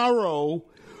tomorrow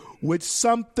with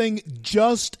something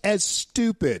just as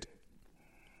stupid.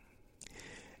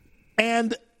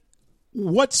 And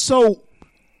what's so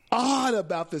odd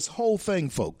about this whole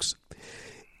thing, folks,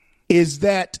 is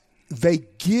that they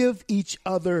give each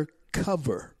other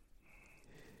cover.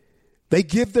 They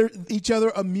give each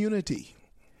other immunity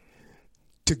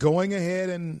to going ahead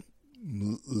and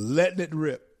letting it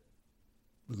rip.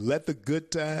 Let the good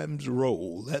times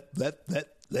roll. Let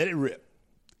it rip.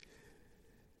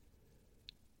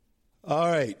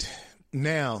 All right.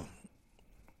 Now,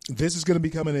 this is going to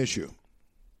become an issue.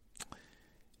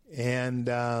 And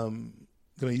I'm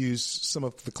going to use some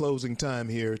of the closing time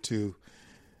here to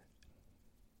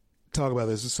talk about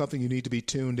this. It's something you need to be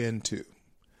tuned into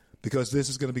because this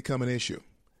is going to become an issue.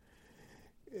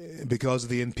 Because of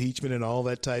the impeachment and all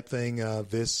that type thing,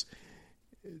 this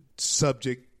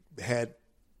subject had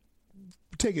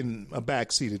taken a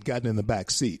back seat, had gotten in the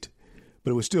back seat, but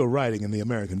it was still riding in the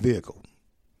American vehicle.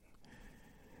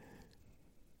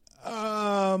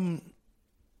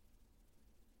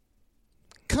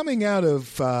 Coming out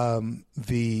of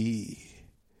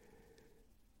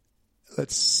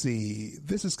let's see,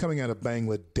 this is coming out of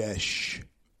Bangladesh.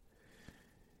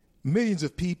 Millions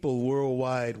of people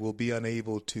worldwide will be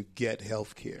unable to get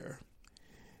health care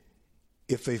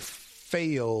if they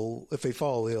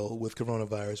fall ill with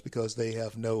coronavirus because they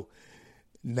have no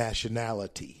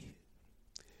nationality.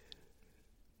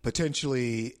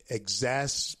 potentially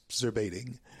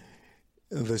exacerbating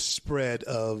the spread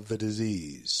of the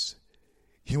disease,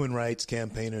 human rights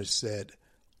campaigners said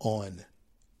on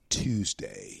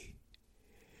Tuesday.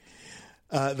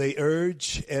 They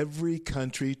urge every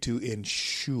country to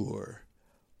ensure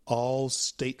all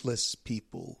stateless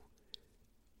people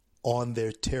on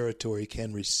their territory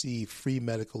can receive free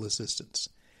medical assistance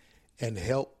and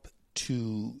help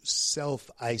to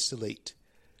self-isolate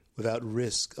without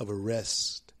risk of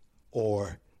arrest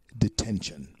or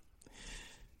detention.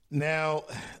 Now,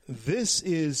 this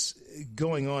is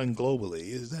going on globally,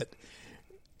 is that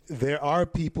there are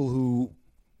people who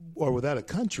are without a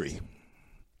country.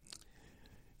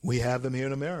 We have them here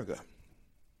in America.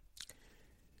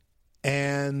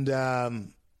 And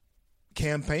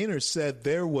campaigners said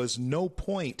there was no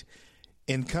point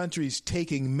in countries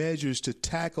taking measures to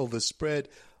tackle the spread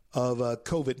of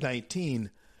COVID-19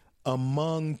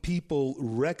 among people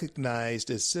recognized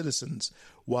as citizens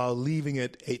while leaving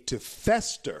it to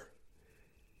fester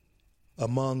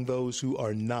among those who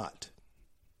are not.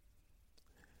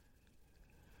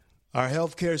 Our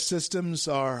healthcare systems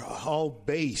are all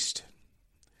based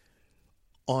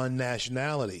on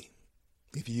nationality.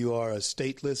 If you are a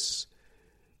stateless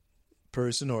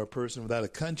person or a person without a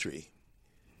country,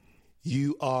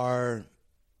 you are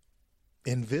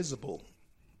invisible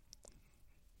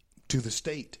to the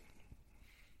state.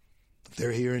 If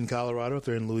they're here in Colorado, if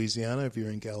they're in Louisiana, if you're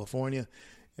in California,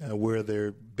 where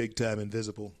they're big time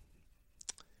invisible,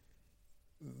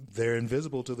 they're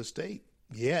invisible to the state.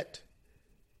 Yet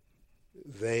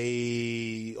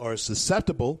they are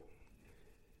susceptible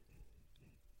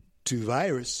to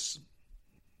virus.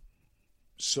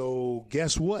 So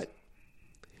guess what?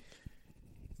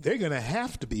 They're going to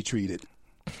have to be treated.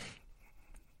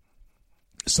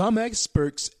 Some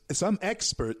experts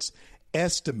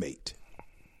estimate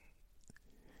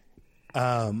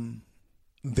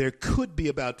there could be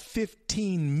about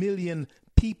 15 million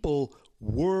people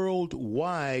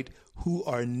worldwide who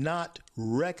are not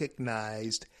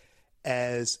recognized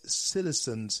as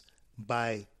citizens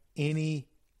by any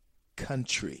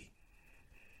country.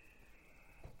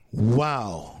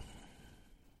 Wow.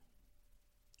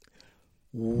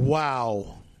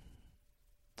 Wow.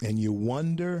 And you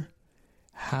wonder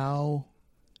how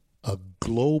a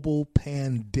global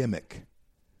pandemic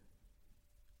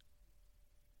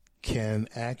can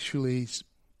actually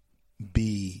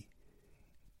be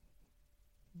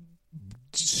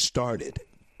started.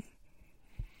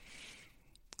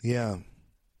 Yeah.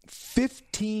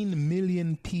 15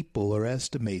 million people are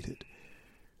estimated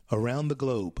around the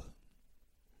globe,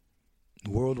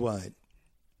 worldwide.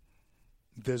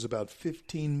 There's about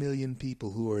 15 million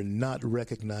people who are not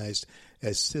recognized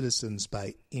as citizens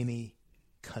by any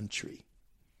country.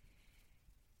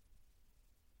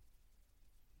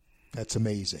 That's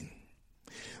amazing.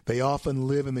 They often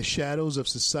live in the shadows of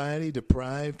society,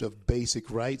 deprived of basic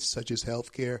rights such as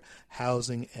health care,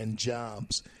 housing, and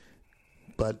jobs.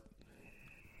 But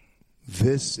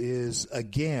this is,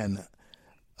 again,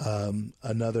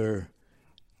 another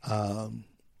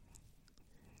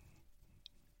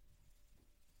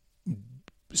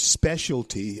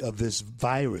specialty of this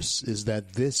virus, is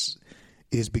that this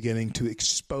is beginning to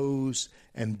expose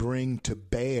and bring to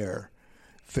bear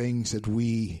things that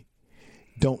we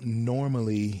don't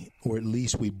normally, or at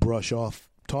least we brush off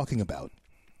talking about.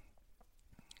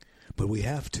 But we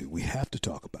have to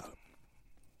talk about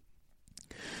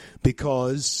it.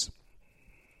 Because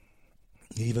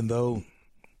even though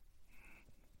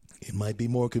it might be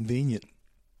more convenient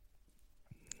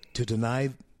to deny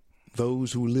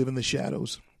those who live in the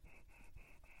shadows,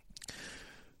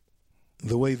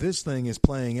 the way this thing is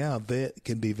playing out, that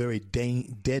can be very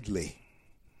deadly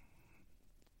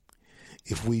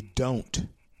if we don't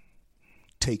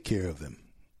take care of them.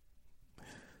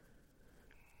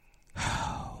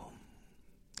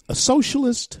 A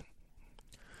socialist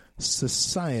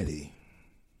society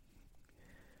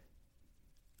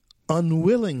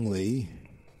unwillingly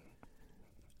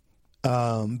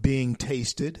being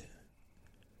tasted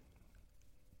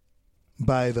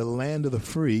by the land of the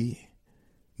free,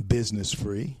 business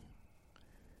free,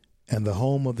 and the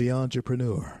home of the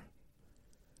entrepreneur,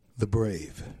 the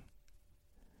brave.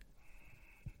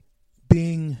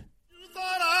 Being You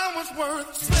thought I was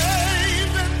worth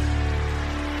saving,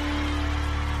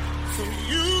 so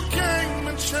you came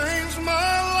and changed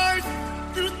my life.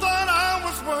 You thought I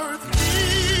was worth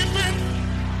keeping,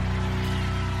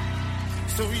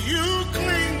 so you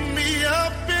cleaned me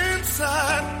up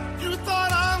inside. You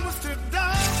thought I was to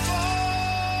die for,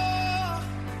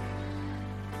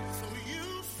 so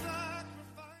you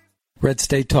sacrificed. Red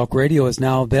State Talk Radio is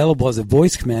now available as a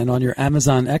voice command on your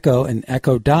Amazon Echo and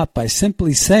Echo Dot by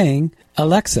simply saying,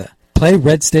 Alexa, play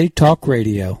Red State Talk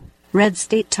Radio. Red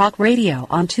State Talk Radio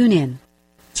on TuneIn.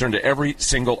 Concern to every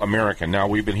single American. Now,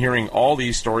 we've been hearing all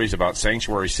these stories about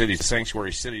sanctuary cities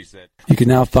that... You can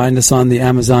now find us on the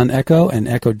Amazon Echo and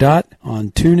Echo Dot,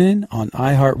 on TuneIn, on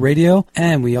iHeartRadio,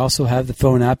 and we also have the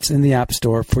phone apps in the App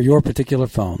Store for your particular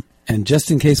phone. And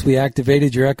just in case we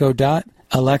activated your Echo Dot,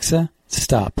 Alexa,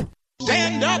 stop.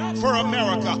 Stand up for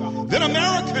America. Then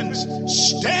Americans,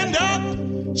 stand up,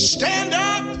 stand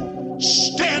up,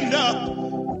 stand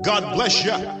up. God bless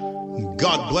you.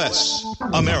 God bless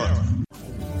America.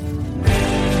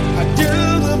 I do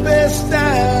the best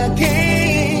I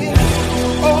can,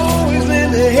 always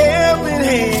in the helping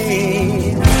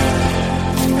hand,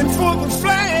 and for the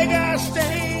flag I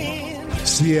stand.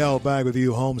 CL back with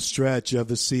you, home stretch of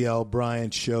the CL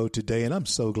Bryant Show today, and I'm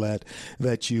so glad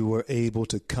that you were able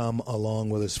to come along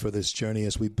with us for this journey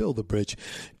as we build the bridge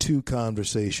to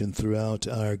conversation throughout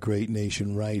our great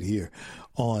nation right here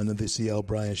on the CL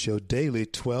Bryant Show daily,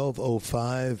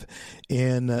 12:05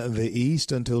 in the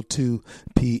East until 2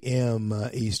 p.m.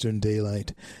 Eastern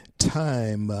Daylight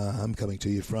Time. I'm coming to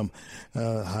you from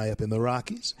high up in the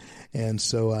Rockies, and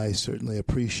so I certainly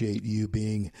appreciate you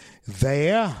being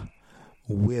there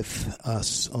with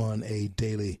us on a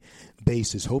daily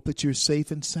basis. Hope that you're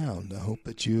safe and sound. I hope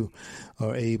that you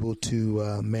are able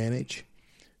to manage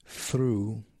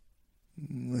through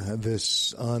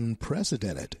this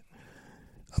unprecedented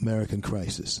American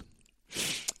crisis.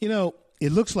 You know,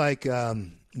 it looks like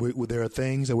there are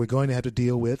things that we're going to have to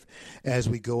deal with as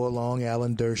we go along.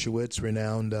 Alan Dershowitz,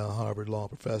 renowned Harvard law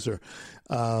professor,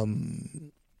 has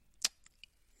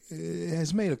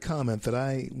made a comment that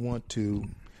I want to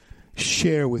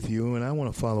share with you, and I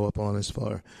want to follow up on as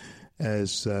far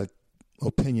as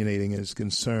opinionating is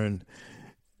concerned.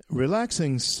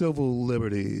 Relaxing civil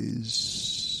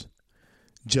liberties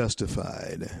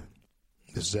justified.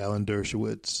 This is Alan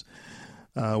Dershowitz.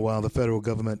 While the federal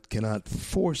government cannot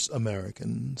force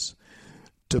Americans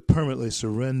to permanently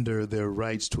surrender their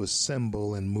rights to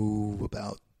assemble and move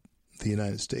about the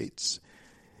United States,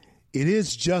 it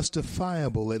is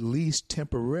justifiable, at least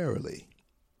temporarily,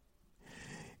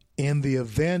 in the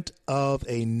event of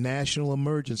a national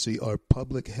emergency or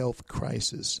public health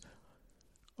crisis,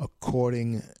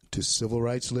 according to civil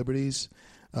liberties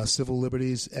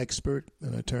expert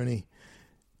and attorney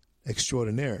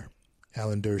extraordinaire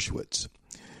Alan Dershowitz.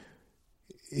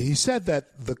 He said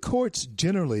that the courts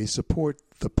generally support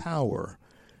the power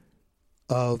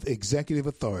of executive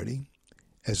authority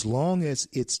as long as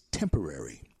it's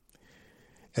temporary,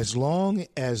 as long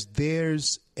as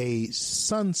there's a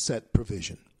sunset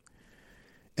provision,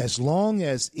 as long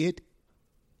as it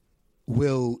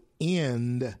will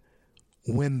end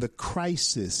when the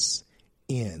crisis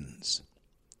ends.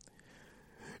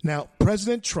 Now,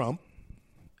 President Trump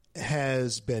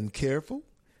has been careful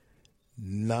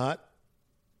not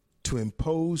to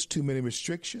impose too many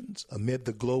restrictions amid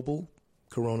the global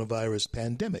coronavirus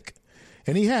pandemic.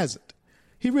 And he hasn't.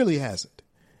 He really hasn't.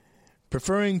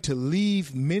 Preferring to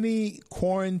leave many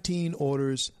quarantine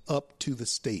orders up to the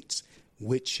states,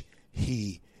 which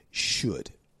he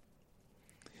should.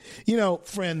 You know,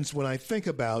 friends, when I think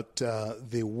about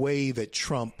the way that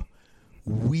Trump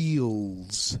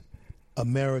wields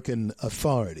American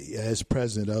authority as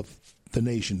president of the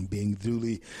nation, being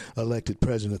duly elected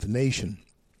president of the nation,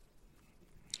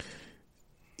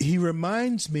 he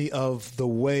reminds me of the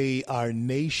way our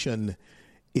nation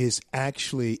is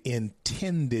actually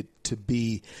intended to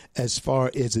be as far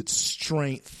as its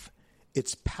strength,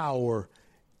 its power,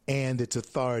 and its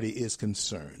authority is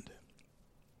concerned.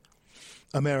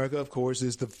 America, of course,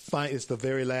 is the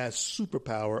very last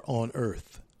superpower on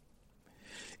earth.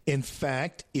 In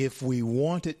fact, if we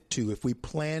wanted to, if we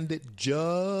planned it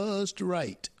just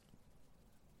right,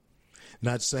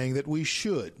 not saying that we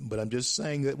should, but I'm just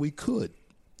saying that we could.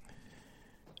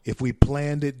 If we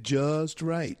planned it just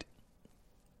right,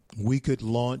 we could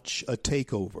launch a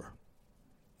takeover.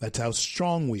 That's how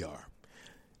strong we are.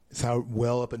 It's how,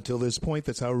 well, up until this point,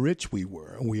 that's how rich we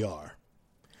are.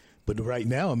 But right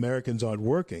now, Americans aren't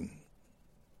working,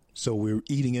 so we're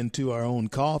eating into our own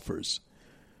coffers.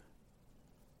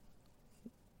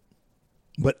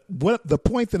 But what the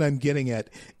point that I'm getting at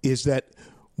is that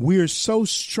we're so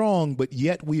strong, but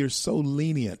yet we are so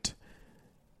lenient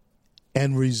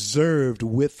and reserved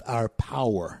with our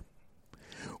power,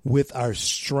 with our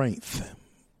strength.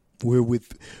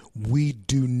 We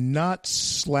do not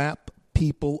slap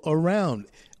people around.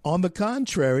 On the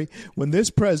contrary, when this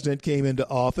president came into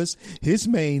office, his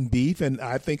main beef, and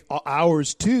I think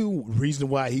ours too, reason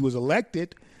why he was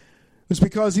elected, was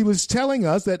because he was telling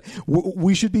us that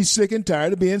we should be sick and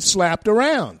tired of being slapped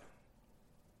around.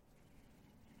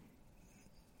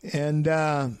 And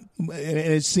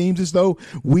it seems as though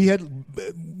we had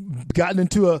gotten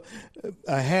into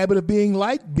a habit of being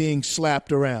like being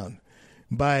slapped around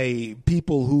by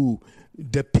people who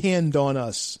depend on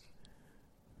us.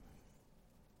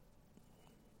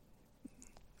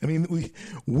 I mean,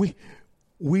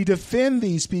 we defend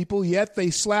these people, yet they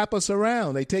slap us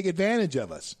around. They take advantage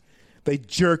of us. They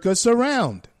jerk us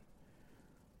around.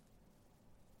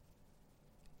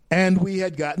 And we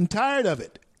had gotten tired of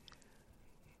it.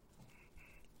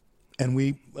 And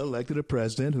we elected a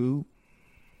president who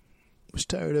was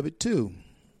tired of it too.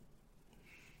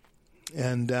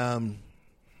 And the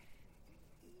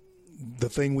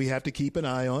thing we have to keep an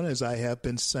eye on, as I have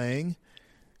been saying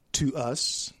to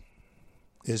us,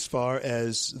 as far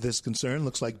as this concern,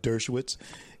 looks like Dershowitz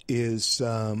is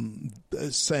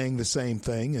saying the same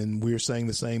thing, and we're saying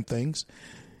the same things,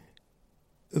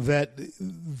 that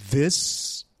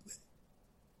this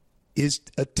is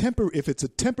if it's a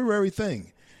temporary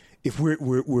thing, if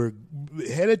we're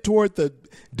headed toward the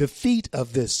defeat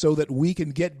of this so that we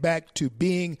can get back to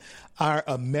being our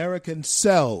American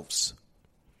selves,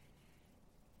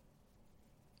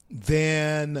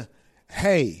 then,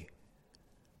 hey,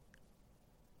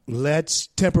 let's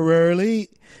temporarily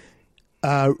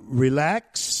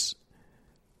relax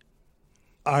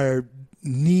our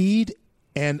need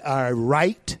and our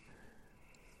right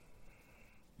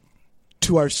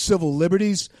to our civil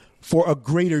liberties for a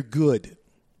greater good,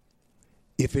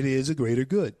 if it is a greater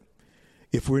good,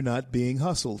 if we're not being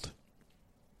hustled.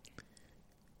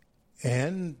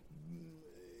 And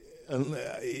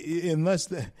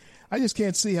unless I just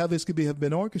can't see how this could have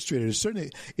been orchestrated.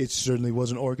 It certainly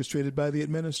wasn't orchestrated by the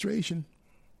administration.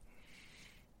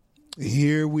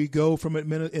 Here we go from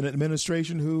an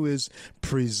administration who is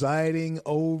presiding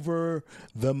over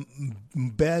the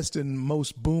best and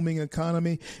most booming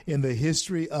economy in the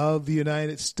history of the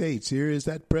United States. Here is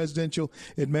that presidential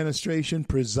administration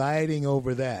presiding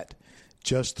over that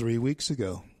just 3 weeks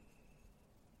ago.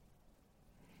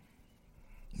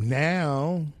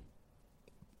 Now,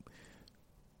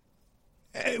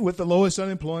 with the lowest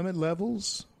unemployment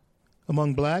levels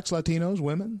among blacks, Latinos,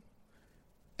 women,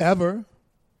 ever.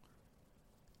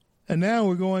 And now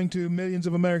we're going to millions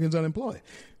of Americans unemployed.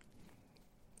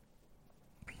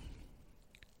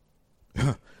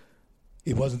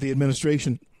 It wasn't the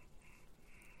administration.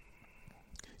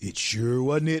 It sure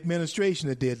wasn't the administration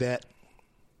that did that.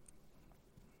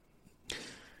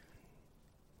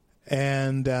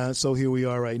 And so here we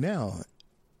are right now.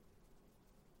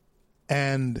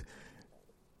 And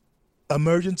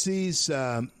emergencies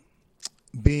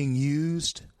being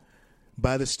used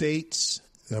by the states,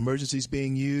 emergencies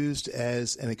being used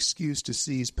as an excuse to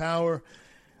seize power,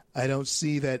 I don't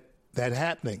see that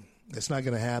happening. That's not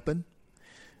going to happen.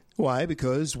 Why?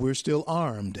 Because we're still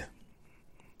armed.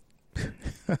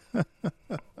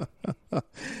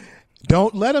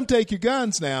 Don't let them take your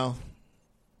guns now.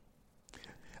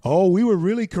 Oh, we were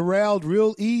really corralled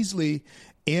real easily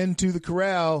into the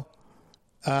corral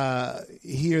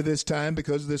here this time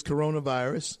because of this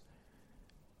coronavirus.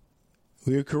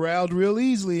 We were corralled real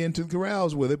easily into the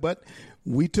corrals with it, but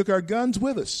we took our guns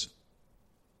with us.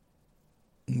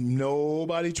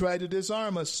 Nobody tried to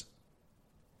disarm us.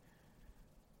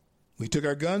 We took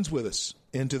our guns with us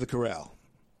into the corral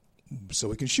so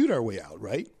we can shoot our way out,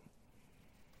 right?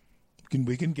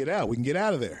 We can get out. We can get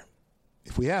out of there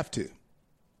if we have to.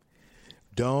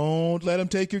 Don't let them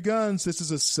take your guns. This is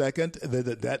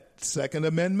that Second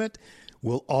Amendment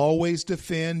will always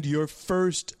defend your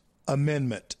First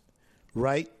Amendment.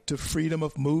 Right to freedom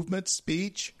of movement,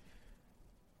 speech,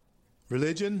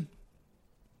 religion.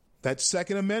 That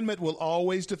Second Amendment will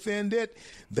always defend it.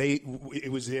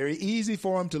 It was very easy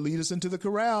for them to lead us into the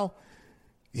corral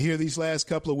here these last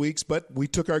couple of weeks, but we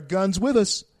took our guns with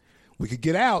us. We could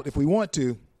get out if we want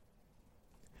to.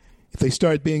 If they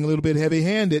start being a little bit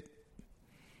heavy-handed,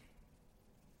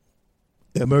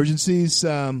 emergencies,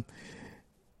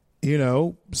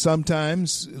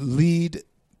 sometimes lead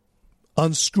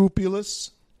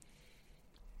unscrupulous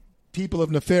people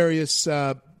of nefarious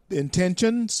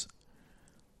intentions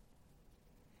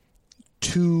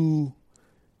to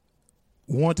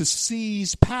want to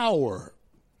seize power.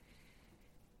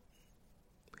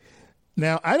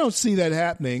 Now, I don't see that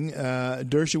happening.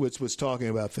 Dershowitz was talking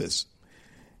about this.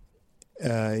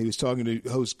 He was talking to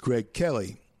host Greg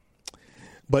Kelly.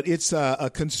 But it's a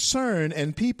concern,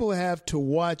 and people have to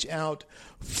watch out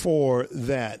for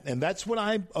that. And that's what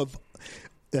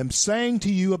am saying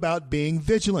to you about being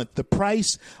vigilant. The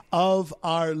price of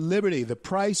our liberty, the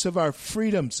price of our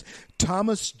freedoms,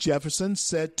 Thomas Jefferson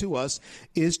said to us,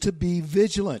 is to be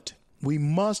vigilant. We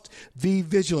must be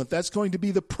vigilant. That's going to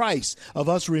be the price of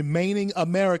us remaining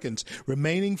Americans,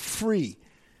 remaining free,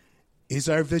 is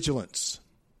our vigilance.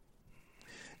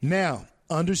 Now,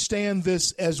 understand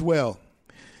this as well.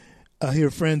 Here,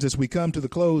 friends, as we come to the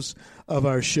close of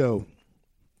our show.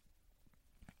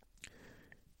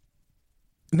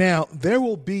 Now, there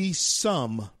will be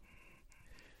some,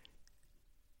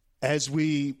 as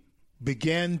we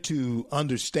begin to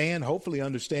understand, hopefully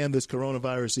understand this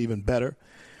coronavirus even better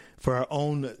for our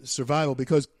own survival,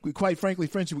 because quite frankly,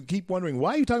 friends, we keep wondering,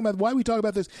 why are we talking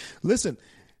about this? Listen,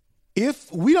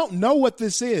 if we don't know what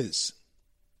this is,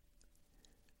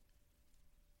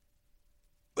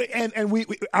 and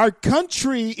our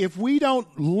country, if we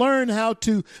don't learn how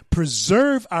to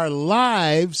preserve our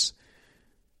lives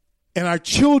and our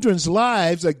children's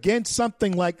lives against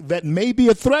something like that may be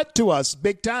a threat to us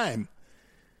big time,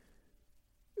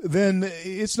 then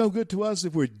it's no good to us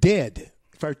if we're dead,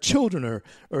 if our children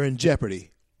are in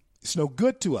jeopardy. It's no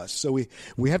good to us. So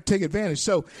we have to take advantage.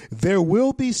 So there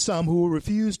will be some who will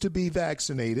refuse to be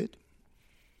vaccinated.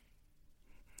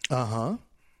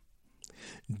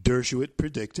 Dershowitz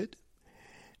predicted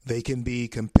they can be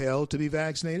compelled to be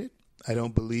vaccinated. I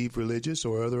don't believe religious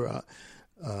or other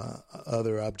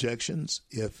objections.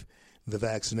 If the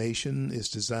vaccination is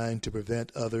designed to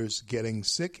prevent others getting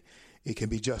sick, it can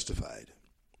be justified.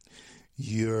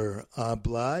 You're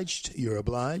obliged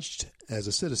as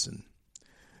a citizen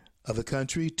of the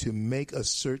country to make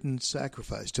certain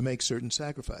sacrifice.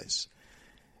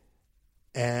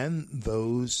 And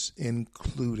those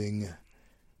including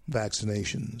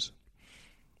vaccinations.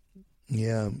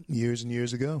 Yeah, years and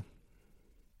years ago.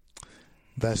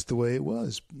 That's the way it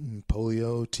was.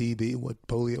 Polio, TB,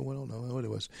 I don't know what it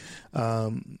was.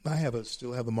 I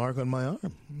still have the mark on my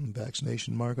arm,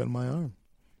 vaccination mark on my arm.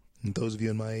 And those of you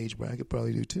in my age bracket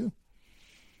probably do too.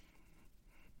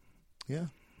 Yeah.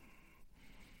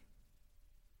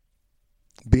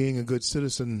 Being a good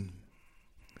citizen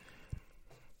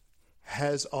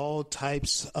has all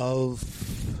types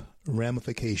of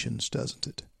ramifications, doesn't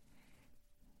it?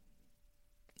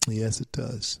 Yes, it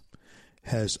does.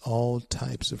 Has all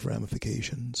types of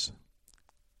ramifications.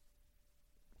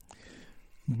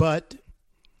 But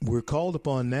we're called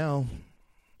upon now,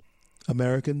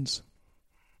 Americans,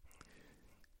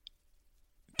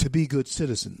 to be good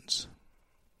citizens.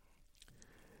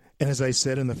 And as I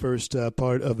said in the first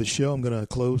part of the show, I'm going to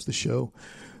close the show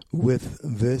with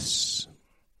this.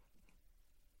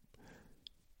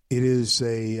 It is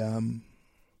an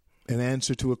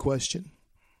answer to a question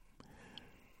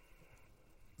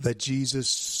that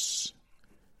Jesus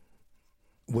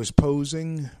was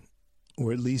posing,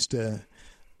 or at least a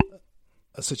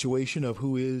situation of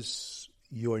who is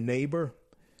your neighbor.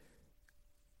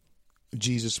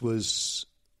 Jesus was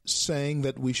saying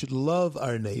that we should love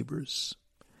our neighbors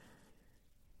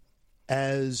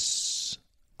as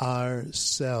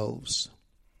ourselves.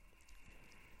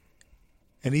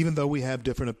 And even though we have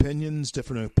different opinions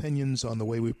on the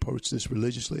way we approach this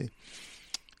religiously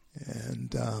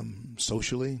and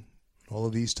socially, all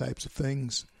of these types of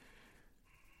things,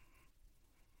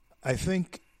 I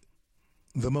think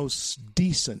the most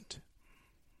decent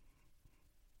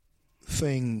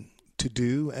thing to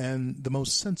do and the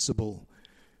most sensible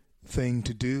thing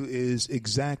to do is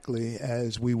exactly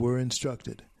as we were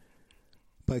instructed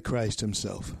by Christ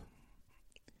himself.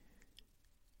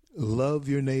 Love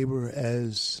your neighbor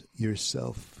as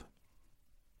yourself.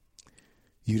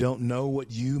 You don't know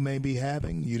what you may be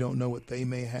having. You don't know what they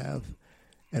may have.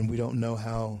 And we don't know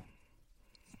how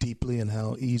deeply and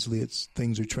how easily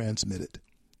things are transmitted.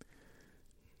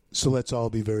 So let's all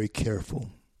be very careful.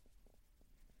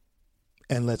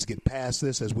 And let's get past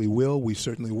this, as we will. We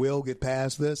certainly will get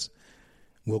past this.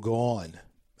 We'll go on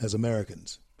as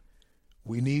Americans.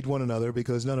 We need one another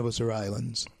because none of us are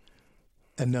islands.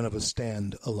 And none of us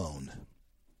stand alone.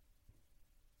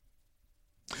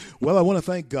 Well, I want to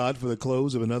thank God for the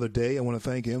close of another day. I want to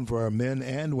thank him for our men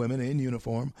and women in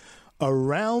uniform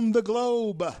around the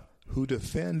globe who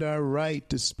defend our right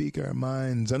to speak our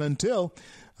minds. And until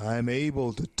I'm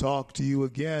able to talk to you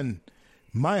again,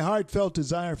 my heartfelt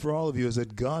desire for all of you is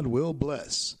that God will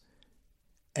bless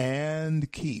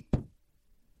and keep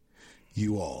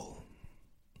you all.